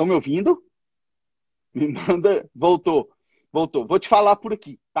 Vocês estão me ouvindo? Me manda. Voltou. Vou te falar por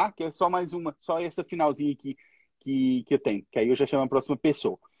aqui, tá? Que é só mais uma, só essa finalzinha aqui que eu tenho. Que aí eu já chamo a próxima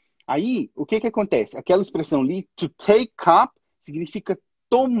pessoa. Aí, o que acontece? Aquela expressão ali, to take up, significa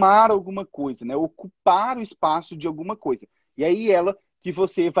tomar alguma coisa, né? Ocupar o espaço de alguma coisa. E aí ela que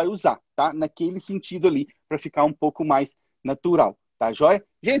você vai usar, tá? Naquele sentido ali, para ficar um pouco mais natural, tá joia?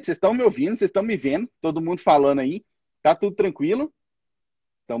 Gente, vocês estão me ouvindo, vocês estão me vendo, todo mundo falando aí, tá tudo tranquilo?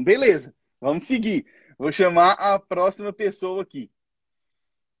 Então, beleza, vamos seguir. Vou chamar a próxima pessoa aqui.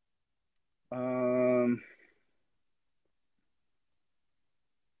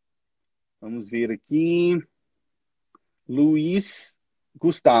 Vamos ver aqui. Luiz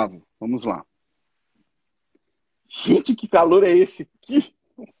Gustavo. Vamos lá. Gente, que calor é esse aqui?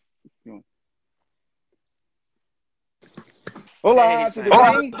 Nossa Senhora. Olá, tudo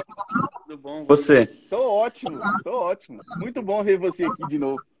bem? Tudo bom, você? Tô ótimo. Muito bom ver você aqui de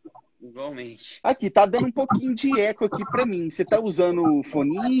novo. Igualmente. Aqui, tá dando um pouquinho de eco aqui pra mim. Você tá usando o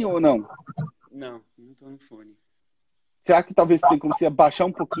foninho ou não? Não tô no fone. Será que talvez tem como você abaixar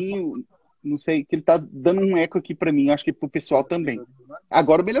um pouquinho? Não sei, que ele tá dando um eco aqui pra mim. Acho que pro pessoal também.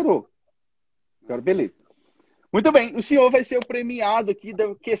 Agora melhorou. Agora beleza. Muito bem, o senhor vai ser o premiado aqui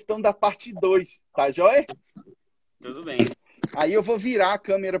da questão da parte 2, tá joia? Tudo bem. Aí eu vou virar a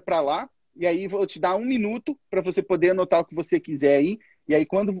câmera para lá, e aí vou te dar 1 minuto para você poder anotar o que você quiser aí. E aí,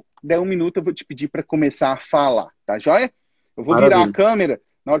 quando der 1 minuto, eu vou te pedir para começar a falar, tá joia? Eu vou virar a Maravilha. câmera.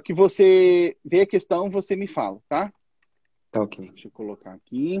 Na hora que você ver a questão, você me fala, tá? Tá ok. Deixa eu colocar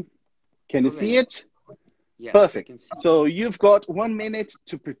aqui. Can you Tudo see bem. it? Yes, I Perfect. can see. So you've got 1 minute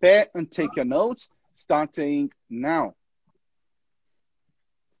to prepare and take your notes, starting now.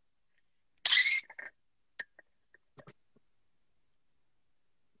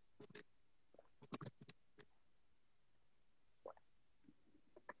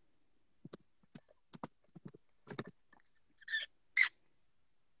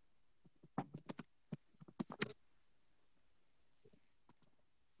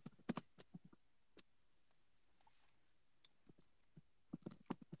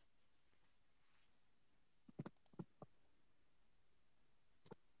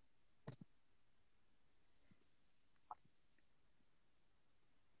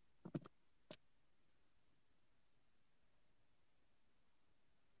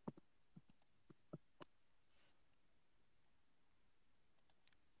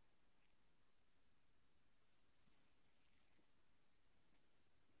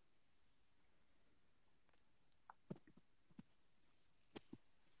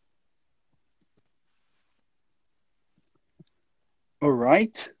 All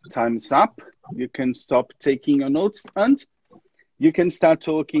right, time's up. You can stop taking your notes and you can start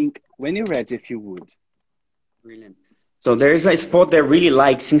talking when you're ready, if you would. Brilliant. So there is a sport that I really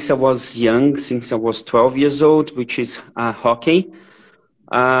like since I was young, since I was 12 years old, which is hockey.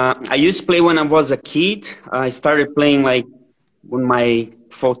 I used to play when I was a kid. I started playing like when my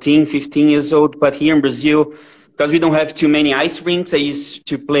 14, 15 years old. But here in Brazil, because we don't have too many ice rinks, I used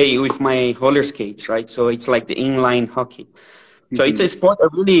to play with my roller skates, right? So it's like the inline hockey. So it's a sport I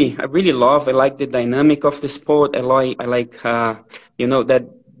really love. I like the dynamic of the sport. I like, that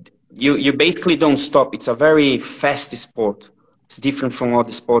you basically don't stop. It's a very fast sport. It's different from all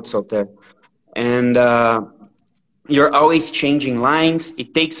the sports out there. And you're always changing lines.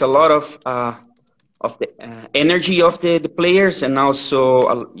 It takes a lot of the energy of the players, and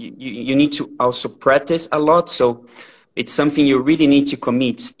also you need to also practice a lot. So it's something you really need to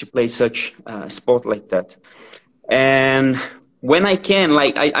commit to play such sport like that. And when I can,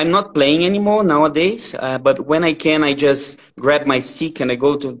 like I'm not playing anymore nowadays, but when I can, I just grab my stick and I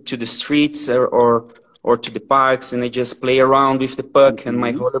go to the streets or to the parks, and I just play around with the puck and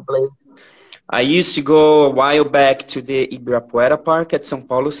my rollerblade. I used to go a while back to the Ibirapuera Park at São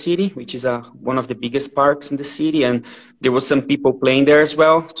Paulo City, which is one of the biggest parks in the city, and there was some people playing there as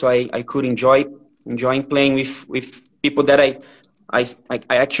well. So I could enjoying playing with people that I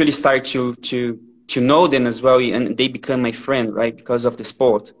actually started to know them as well, and they become my friend, right, because of the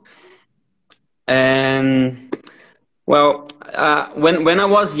sport. And well, when I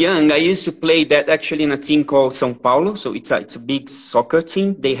was young, I used to play that actually in a team called São Paulo. So it's a big soccer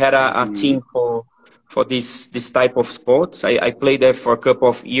team. They had a team for this type of sports. I played there for a couple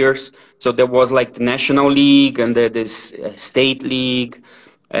of years. So there was like the National League and this State League,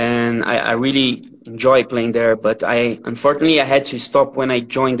 and I really enjoy playing there. But unfortunately I had to stop when I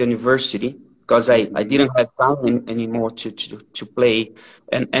joined the university, because I didn't have time anymore to play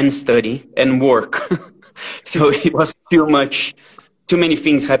and study and work. So it was too many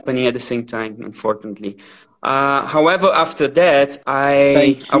things happening at the same time, unfortunately. However, after that,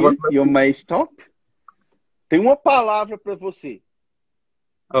 Thank you. You may stop. Tem uma palavra para você.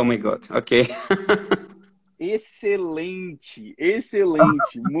 Oh my God, okay. Excelente,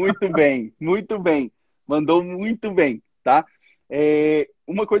 excelente. Muito bem, muito bem. Mandou muito bem, tá?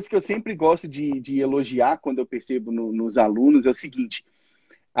 Uma coisa que eu sempre gosto de elogiar quando eu percebo nos alunos é o seguinte: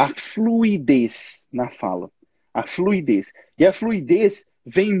 a fluidez na fala. A fluidez. E a fluidez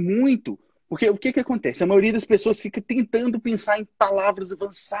vem muito, porque o que acontece? A maioria das pessoas fica tentando pensar em palavras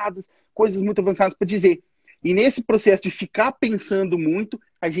avançadas, coisas muito avançadas para dizer. E nesse processo de ficar pensando muito,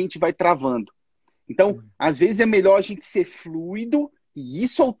 a gente vai travando. Então, às vezes é melhor a gente ser fluido e ir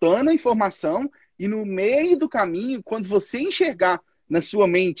soltando a informação, e no meio do caminho, quando você enxergar na sua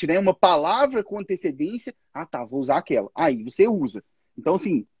mente, né, uma palavra com antecedência, vou usar aquela. Aí você usa. Então,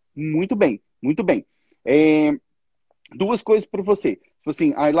 assim, muito bem, muito bem. Duas coisas para você. Assim,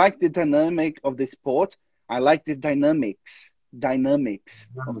 I like the dynamic of the sport. I like the dynamics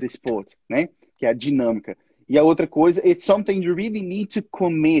of the sport, né? Que é a dinâmica. E a outra coisa, it's something you really need to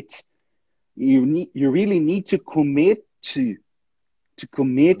commit. You really need to commit to. To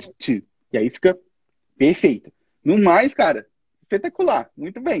commit to. E aí fica perfeito. No mais, cara, espetacular.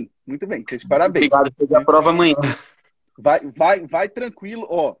 Muito bem, muito bem. Vocês parabéns. Obrigado por fazer a prova amanhã. Vai tranquilo,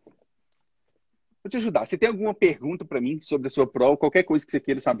 ó. vou te ajudar. Você tem alguma pergunta para mim sobre a sua prova? Qualquer coisa que você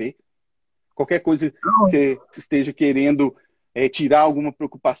queira saber? Qualquer coisa que você esteja querendo tirar alguma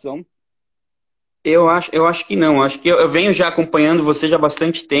preocupação? Eu acho que não. Acho que eu venho já acompanhando você já há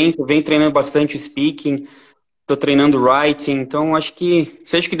bastante tempo, venho treinando bastante o speaking, tô treinando writing, então acho que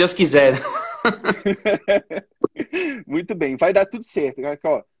seja o que Deus quiser. Muito bem, vai dar tudo certo.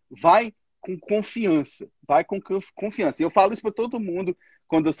 Ó, vai com confiança, vai com confiança. Eu falo isso para todo mundo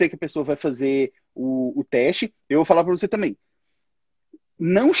quando eu sei que a pessoa vai fazer o teste. Eu vou falar para você também.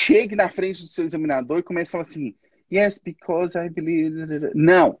 Não chegue na frente do seu examinador e comece a falar assim, yes, because I believe...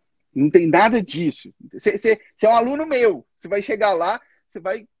 Não, não tem nada disso. Você é um aluno meu. Você vai chegar lá, você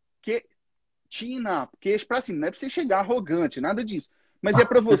vai tinar, queixo para cima. Não é para você chegar arrogante, nada disso. Mas é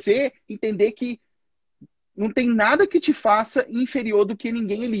para você entender que não tem nada que te faça inferior do que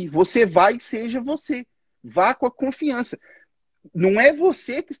ninguém ali. Você vai, seja você. Vá com a confiança. Não é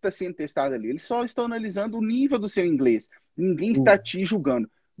você que está sendo testado ali. Eles só estão analisando o nível do seu inglês. Ninguém está te julgando.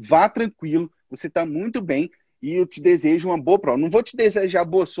 Vá tranquilo. Você está muito bem. E eu te desejo uma boa prova. Não vou te desejar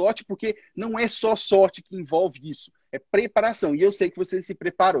boa sorte, porque não é só sorte que envolve isso. É preparação. E eu sei que você se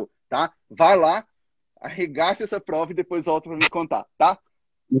preparou, tá? Vá lá, arregace essa prova e depois volta para me contar, tá?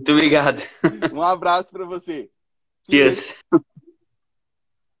 Muito obrigado. Um abraço para você. Yes.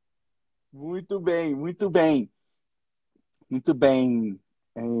 Muito bem, muito bem. Muito bem.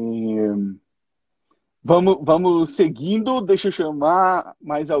 Vamos seguindo. Deixa eu chamar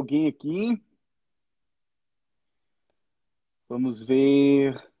mais alguém aqui. Vamos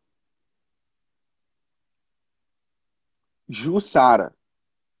ver. Jussara.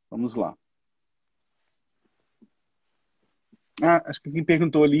 Vamos lá. Acho que quem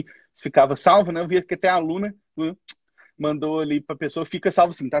perguntou ali se ficava salvo, né? Eu vi que até a aluna mandou ali para a pessoa. Fica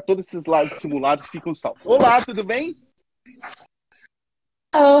salvo sim, tá? Todos esses lados simulados ficam salvos. Olá, tudo bem?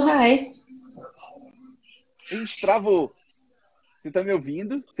 Oh, hi. Ixi, travou. Você tá me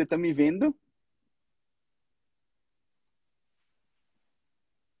ouvindo? Você tá me vendo?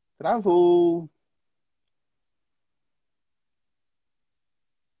 Travou.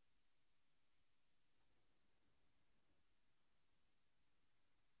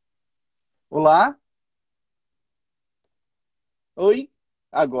 Olá? Oi?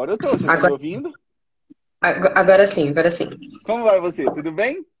 Agora eu tô. Você tá me ouvindo? Agora sim, agora sim. Como vai você? Tudo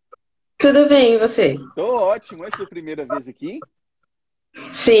bem? Tudo bem, e você? Tô ótimo. É sua primeira vez aqui?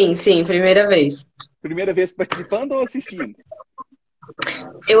 Sim, primeira vez. Primeira vez participando ou assistindo?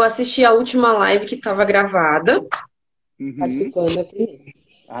 Eu assisti a última live que estava gravada. Participando aqui.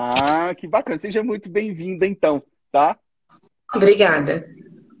 Que bacana. Seja muito bem-vinda, então, tá? Obrigada.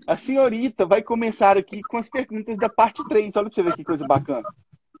 A senhorita vai começar aqui com as perguntas da parte 3. Olha pra você ver que coisa bacana.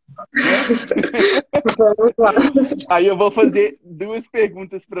 Vamos lá. Aí eu vou fazer 2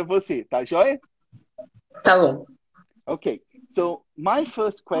 perguntas para você, tá joia? Tá bom. Okay. So, my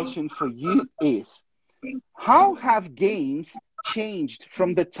first question for you is, how have games changed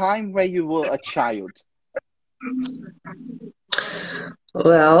from the time where you were a child?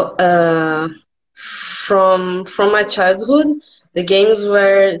 Well, from my childhood, the games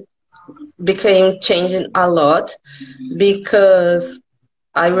became changing a lot because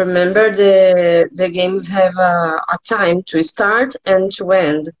I remember the games have a time to start and to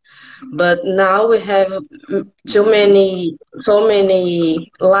end, but now we have so many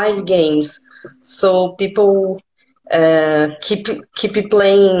live games, so people keep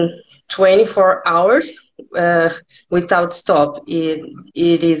playing 24 hours without stop.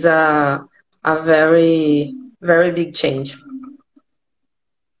 It is a very big change.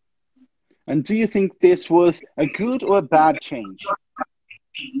 And do you think this was a good or a bad change?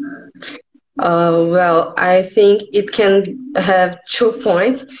 Well, I think it can have 2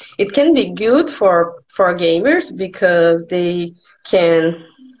 points. It can be good for gamers because they can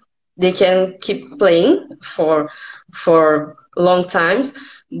keep playing for long times.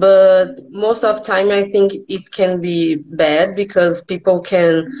 But most of the time, I think it can be bad because people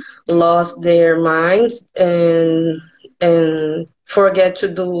can lose their minds and forget to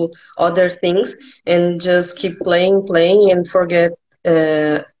do other things and just keep playing and forget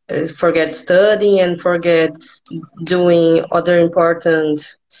studying and forget doing other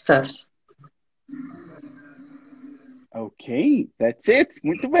important stuffs. Ok, that's it.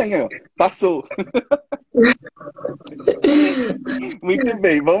 Muito bem, ó. Passou. Muito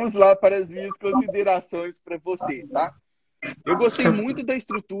bem, vamos lá para as minhas considerações para você, tá? Eu gostei muito da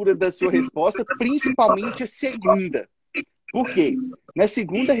estrutura da sua resposta, principalmente a segunda. Por quê? Na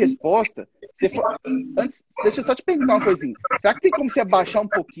segunda resposta, Antes, deixa eu só te perguntar uma coisinha. Será que tem como você abaixar um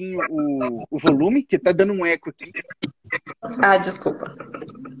pouquinho o volume? Que tá dando um eco aqui. Ah, desculpa.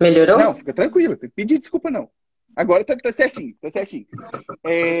 Melhorou? Não, fica tranquilo. Tem que pedir desculpa, não. Agora tá certinho, tá certinho.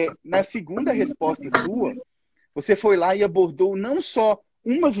 Na segunda resposta sua, você foi lá e abordou não só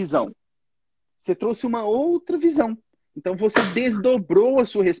uma visão, você trouxe uma outra visão. Então você desdobrou a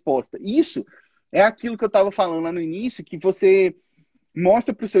sua resposta. Isso é aquilo que eu estava falando lá no início, que você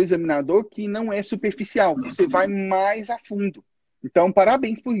mostra para o seu examinador que não é superficial, você vai mais a fundo. Então,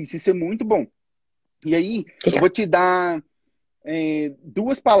 parabéns por isso, isso é muito bom. E aí, eu vou te dar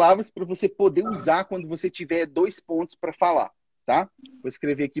 2 palavras para você poder usar quando você tiver 2 pontos para falar, tá? Vou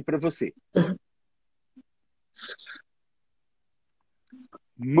escrever aqui para você.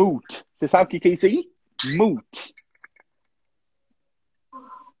 Moot. Você sabe o que é isso aí? Moot.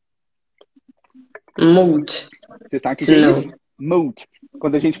 Moot. Você sabe o que é isso? Moot.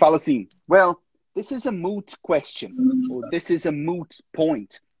 Quando a gente fala assim, well, this is a moot question, ou this is a moot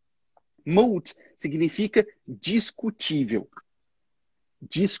point. Moot significa discutível.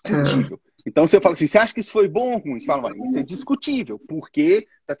 Discutível. Então você fala assim, você acha que isso foi bom ou ruim? Você fala, isso é discutível, porque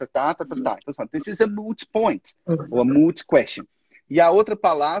tá. Então você fala, this is a moot point, ou a moot question. E a outra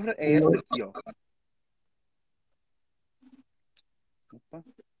palavra é essa aqui, ó. Opa.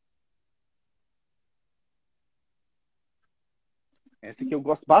 Essa que eu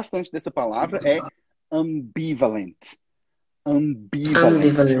gosto bastante dessa palavra é ambivalent.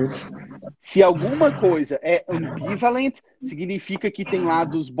 Ambivalent. Se alguma coisa é ambivalent, significa que tem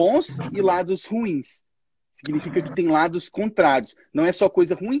lados bons e lados ruins. Significa que tem lados contrários. Não é só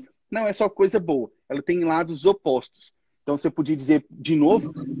coisa ruim, não é só coisa boa. Ela tem lados opostos. Então você podia dizer de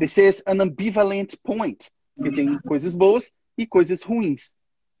novo, this is an ambivalent point. Porque tem coisas boas e coisas ruins,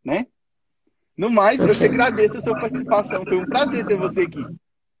 né? No mais, eu te agradeço a sua participação. Foi um prazer ter você aqui.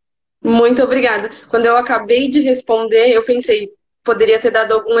 Muito obrigada. Quando eu acabei de responder, eu pensei, poderia ter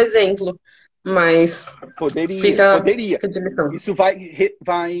dado algum exemplo, mas poderia. Fica de lição. Isso vai,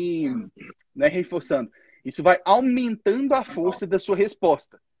 né, reforçando. Isso vai aumentando a força da sua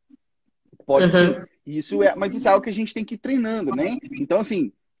resposta. Pode sim. Mas isso é algo que a gente tem que ir treinando, né? Então,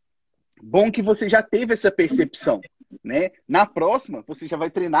 assim, bom que você já teve essa percepção, né? Na próxima, você já vai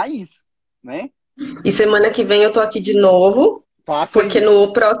treinar isso, né? E semana que vem eu tô aqui de novo, porque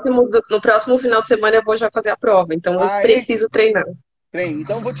no próximo final de semana eu vou já fazer a prova, então eu preciso treinar.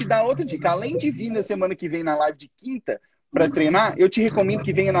 Então eu vou te dar outra dica. Além de vir na semana que vem na live de quinta para treinar, eu te recomendo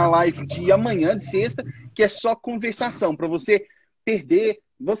que venha na live de amanhã, de sexta, que é só conversação, para você perder.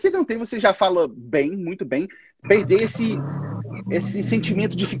 Você já fala bem, muito bem, perder esse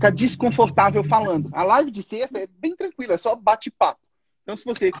sentimento de ficar desconfortável falando. A live de sexta é bem tranquila, é só bate-papo. Então, se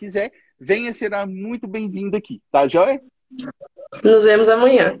você quiser, venha, será muito bem-vindo aqui, tá joia? Nos vemos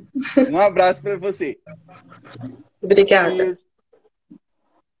amanhã. Um abraço para você. Obrigada.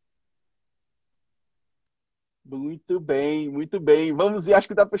 Muito bem, muito bem. Vamos ver, acho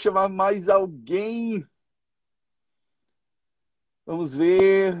que dá para chamar mais alguém. Vamos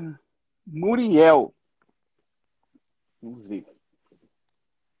ver. Muriel. Vamos ver.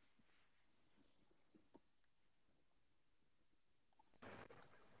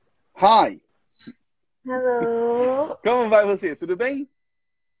 Hi. Hello. Como vai você? Tudo bem?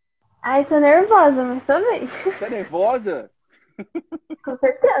 Ai, tô nervosa, mas tô bem. Tá nervosa? Com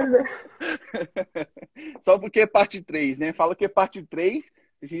certeza. Só porque é parte 3, né? Fala que é parte 3,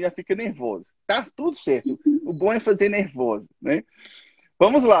 a gente já fica nervoso. Tá tudo certo. O bom é fazer nervoso, né?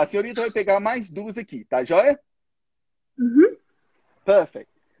 Vamos lá, a senhorita vai pegar mais 2 aqui, tá joia? Perfect.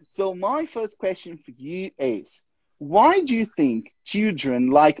 So my first question for you is, why do you think children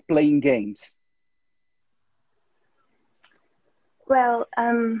like playing games? Well,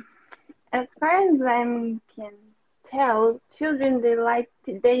 as far as I can tell, children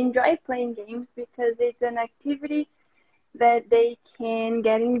they enjoy playing games because it's an activity that they can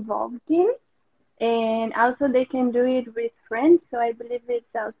get involved in, and also they can do it with friends. So I believe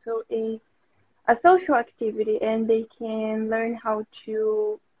it's also a social activity, and they can learn how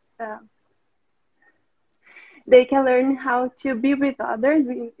to be with others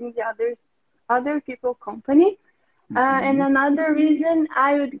in the other people company. And another reason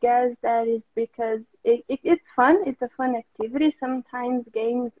I would guess that is because it's fun. It's a fun activity. Sometimes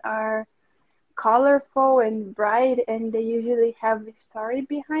games are colorful and bright, and they usually have a story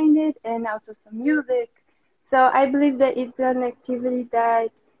behind it and also some music. So I believe that it's an activity that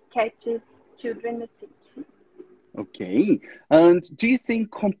catches children's attention. Okay. And do you think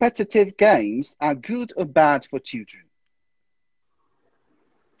competitive games are good or bad for children?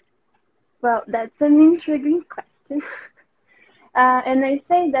 Well, that's an intriguing question. And I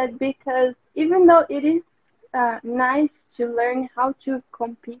say that because even though it is nice to learn how to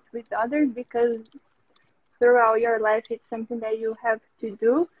compete with others, because throughout your life it's something that you have to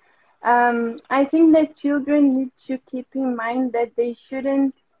do. I think that children need to keep in mind that they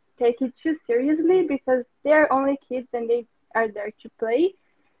shouldn't take it too seriously because they're only kids and they are there to play.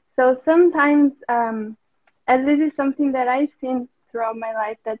 So sometimes, and this is something that I've seen throughout my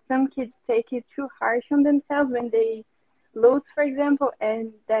life, that some kids take it too harsh on themselves when they lose, for example,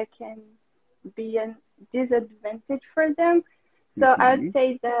 and that can be a disadvantage for them. So I would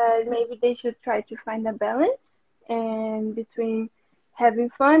say that maybe they should try to find a balance and between having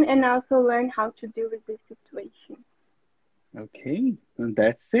fun and also learn how to deal with the situation. Okay, and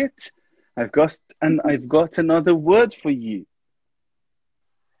that's it. I've got another word for you.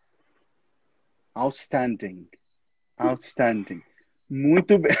 Outstanding. Outstanding.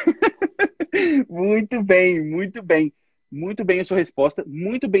 Muito bem. Muito bem, muito bem. Muito bem a sua resposta,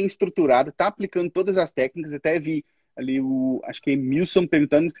 muito bem estruturada, tá aplicando todas as técnicas, até vi ali acho que Emilson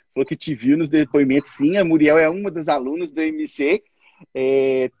perguntando, falou que te viu nos depoimentos, sim, a Muriel é uma das alunas do MC,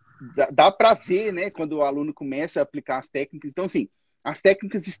 dá para ver, né, quando o aluno começa a aplicar as técnicas, então assim, as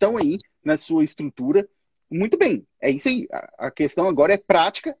técnicas estão aí na sua estrutura, muito bem, é isso aí, a questão agora é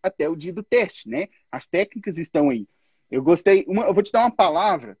prática até o dia do teste, né, as técnicas estão aí. Eu gostei, eu vou te dar uma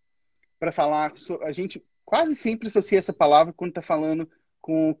palavra para falar, a gente quase sempre associa essa palavra quando está falando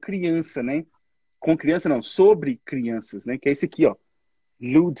com criança, né? Com criança não, sobre crianças, né? Que é esse aqui, ó,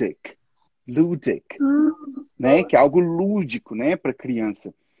 ludic, né? Que é algo lúdico, né? Para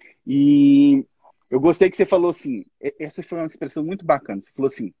criança. E eu gostei que você falou assim, essa foi uma expressão muito bacana. Você falou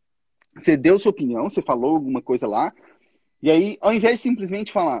assim, você deu sua opinião, você falou alguma coisa lá, e aí, ao invés de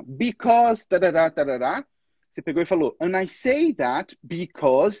simplesmente falar because, tarará, tarará, você pegou e falou, and I say that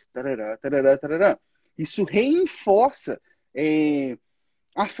because, tarará, tarará, tarará. Isso reforça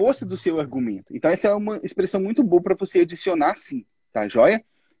a força do seu argumento. Então, essa é uma expressão muito boa para você adicionar, sim, tá joia?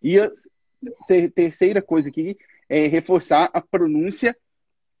 E a terceira coisa aqui é reforçar a pronúncia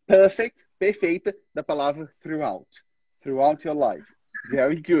perfect, perfeita, da palavra throughout your life.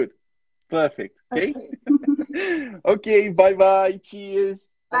 Very good. Perfect, okay? Ok, bye bye, cheers.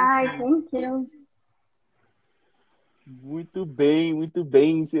 Bye, thank you. Muito bem, muito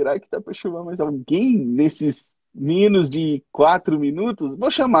bem. Será que dá para chamar mais alguém nesses menos de 4 minutos? Vou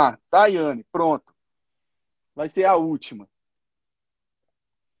chamar, tá, Yane? Pronto. Vai ser a última.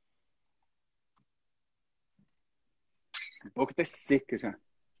 Um pouco até seca já.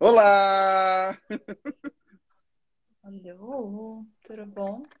 Olá! Alô, tudo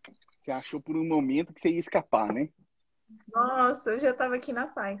bom? Você achou por um momento que você ia escapar, né? Nossa, eu já estava aqui na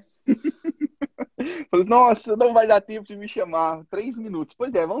paz. Falei, nossa, não vai dar tempo de me chamar. 3 minutos.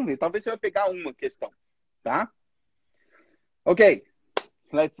 Pois é, vamos ver. Talvez você vai pegar uma questão, tá? Ok,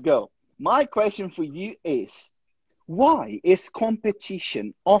 let's go. My question for you is, why is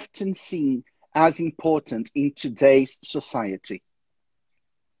competition often seen as important in today's society?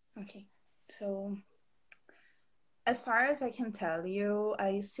 Okay, so as far as I can tell you,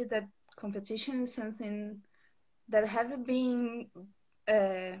 I see that competition is something that have been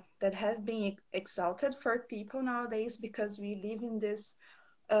exalted for people nowadays because we live in this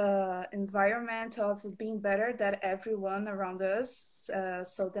environment of being better than everyone around us,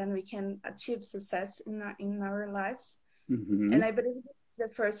 so then we can achieve success in our lives. And I believe the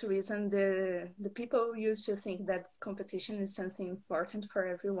first reason the people used to think that competition is something important for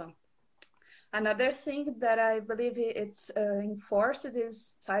everyone. Another thing that I believe it's enforced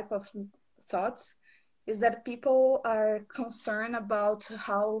this type of thoughts is that people are concerned about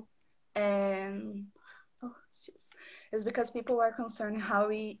how it's because people are concerned how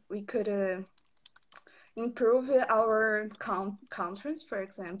we could improve our countries, for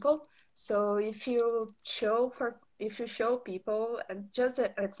example. So if you show people, just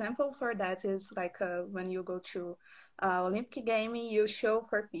an example for that is like when you go to Olympic game, you show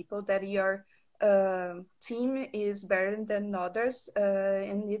for people that your team is better than others,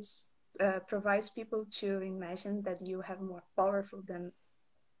 and it's provides people to imagine that you have more powerful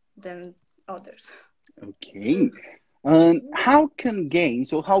than others. Okay. How can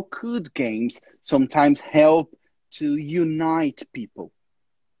games or how could games sometimes help to unite people?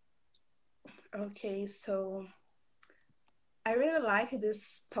 Okay, so I really like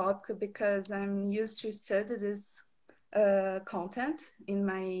this topic because I'm used to study this content in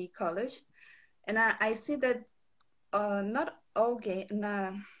my college, and I see that not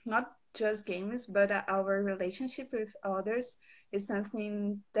just games, but our relationship with others is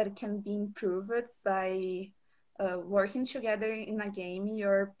something that can be improved by working together in a game.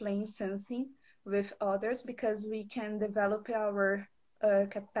 You're playing something with others because we can develop our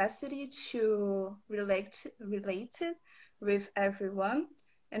capacity to relate with everyone,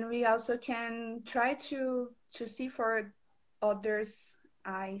 and we also can try to see for others'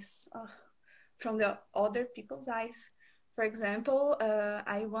 eyes, from the other people's eyes. For example,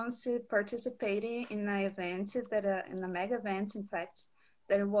 I once participated in an event in a mega event, in fact,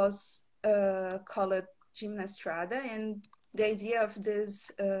 that was called Gimnastrada, and the idea of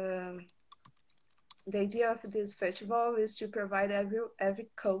this festival is to provide every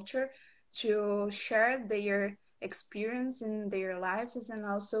culture to share their experience in their lives and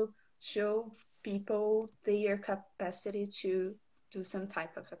also show people their capacity to do some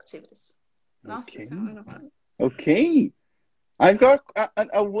type of activities. Okay. Nossa, Okay. I've got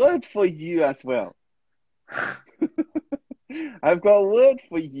a word for you as well. I've got a word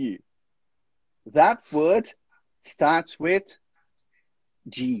for you. That word starts with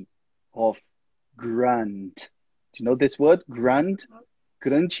G, of grand. Do you know this word? Grand.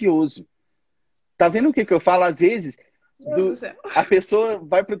 Grandioso. Tá vendo o que eu falo às vezes? Deus do céu. A pessoa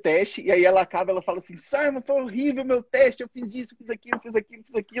vai pro teste e aí ela fala assim, Simon, foi horrível meu teste, eu fiz isso, fiz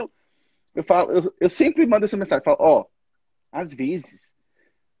aquilo. Eu sempre mando essa mensagem, falo, ó, às vezes,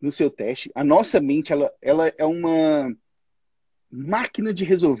 no seu teste, a nossa mente, ela é uma máquina de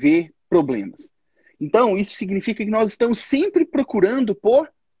resolver problemas. Então, isso significa que nós estamos sempre procurando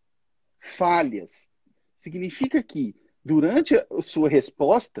por falhas. Significa que, durante a sua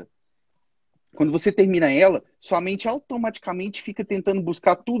resposta, quando você termina ela, sua mente automaticamente fica tentando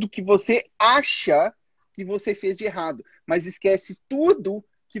buscar tudo que você acha que você fez de errado, mas esquece tudo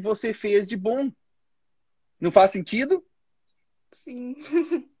que você fez de bom. Não faz sentido? Sim.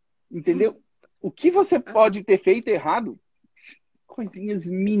 Entendeu? O que você pode ter feito errado? Coisinhas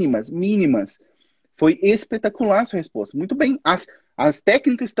mínimas. Foi espetacular a sua resposta. Muito bem. As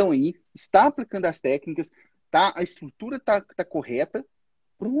técnicas estão aí. Está aplicando as técnicas. Tá, a estrutura tá correta.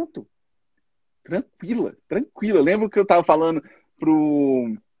 Pronto. Tranquila. Lembra que eu estava falando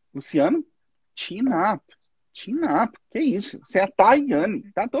pro Luciano? Chin up. Que isso? Você é a Tayane.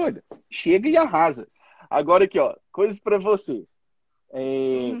 Tá doida? Chega e arrasa. Agora aqui, ó. Coisas para vocês.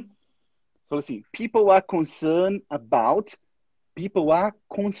 Falou assim, people are concerned about, people are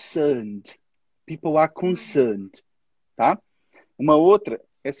concerned, tá? Uma outra,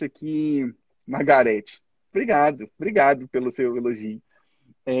 essa aqui, Margarete. Obrigado pelo seu elogio.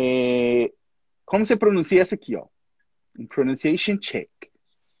 Como você pronuncia essa aqui, ó? Um pronunciation check.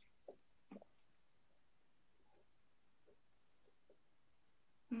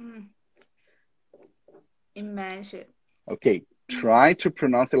 Imagine. Ok. Try to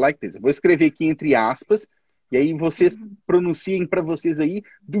pronounce it like this. Eu vou escrever aqui entre aspas, e aí vocês pronunciem para vocês aí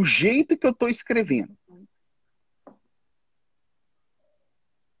do jeito que eu estou escrevendo.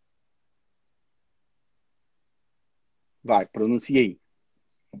 Vai, pronuncia aí.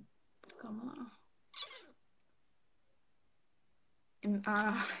 Calma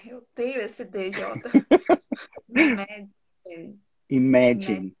lá. Eu tenho esse DJ.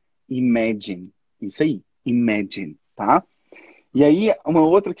 Imagine. Isso aí. Imagine, tá? E aí, uma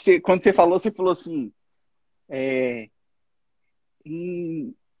outra que quando você falou assim,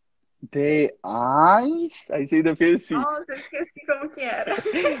 in the eyes, aí você ainda fez assim. Nossa, eu esqueci como que era.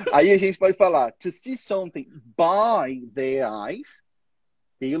 Aí a gente pode falar, to see something by their eyes,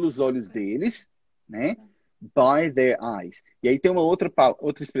 pelos olhos deles, né? By their eyes. E aí tem uma outra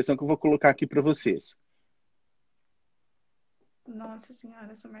expressão que eu vou colocar aqui para vocês. Nossa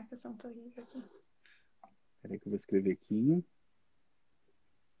senhora, essa marcação tá horrível aqui. Peraí que eu vou escrever aqui.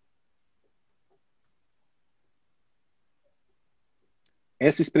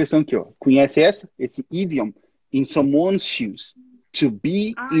 Essa expressão aqui, ó. Conhece essa? Esse idiom? In someone's shoes. To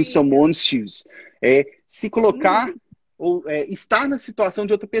be in someone's shoes. É se colocar ou estar na situação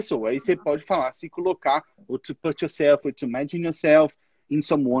de outra pessoa. Aí você pode falar, se colocar, ou to put yourself, or to imagine yourself in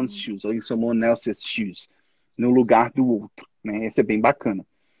someone's shoes, ou in someone else's shoes. No lugar do outro. Né? Esse é bem bacana.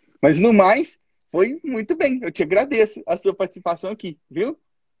 Mas no mais, foi muito bem. Eu te agradeço a sua participação aqui, viu?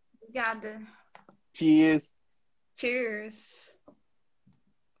 Obrigada. Cheers.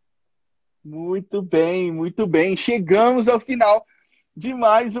 Muito bem. Chegamos ao final de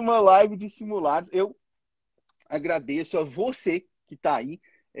mais uma live de simulados. Eu agradeço a você que está aí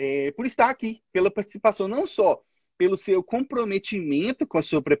por estar aqui, pela participação, não só pelo seu comprometimento com a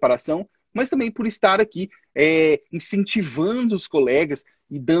sua preparação, mas também por estar aqui incentivando os colegas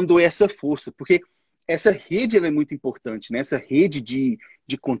e dando essa força, porque essa rede ela é muito importante, né? Essa rede de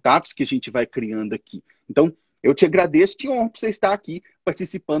contatos que a gente vai criando aqui. Então, eu te agradeço, te honro por você estar aqui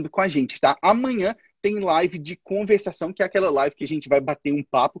participando com a gente, tá? Amanhã tem live de conversação, que é aquela live que a gente vai bater um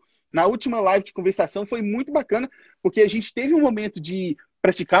papo Na última live de conversação foi muito bacana, porque a gente teve um momento de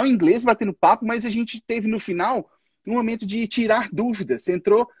praticar o inglês, batendo papo, mas a gente teve no final um momento de tirar dúvidas.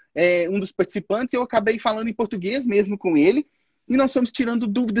 Entrou um dos participantes e eu acabei falando em português mesmo com ele, e nós fomos tirando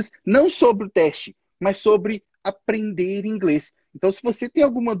dúvidas não sobre o teste, mas sobre aprender inglês. Então, se você tem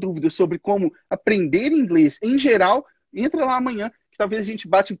alguma dúvida sobre como aprender inglês em geral, entra lá amanhã, que talvez a gente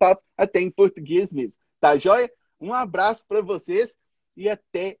bate um papo até em português mesmo. Tá joia? Um abraço para vocês e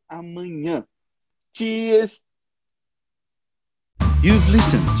até amanhã. Cheers! You've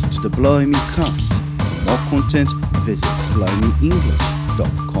listened to the Blimey Cast. For more content, visit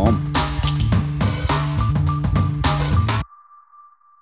blimey.english.com.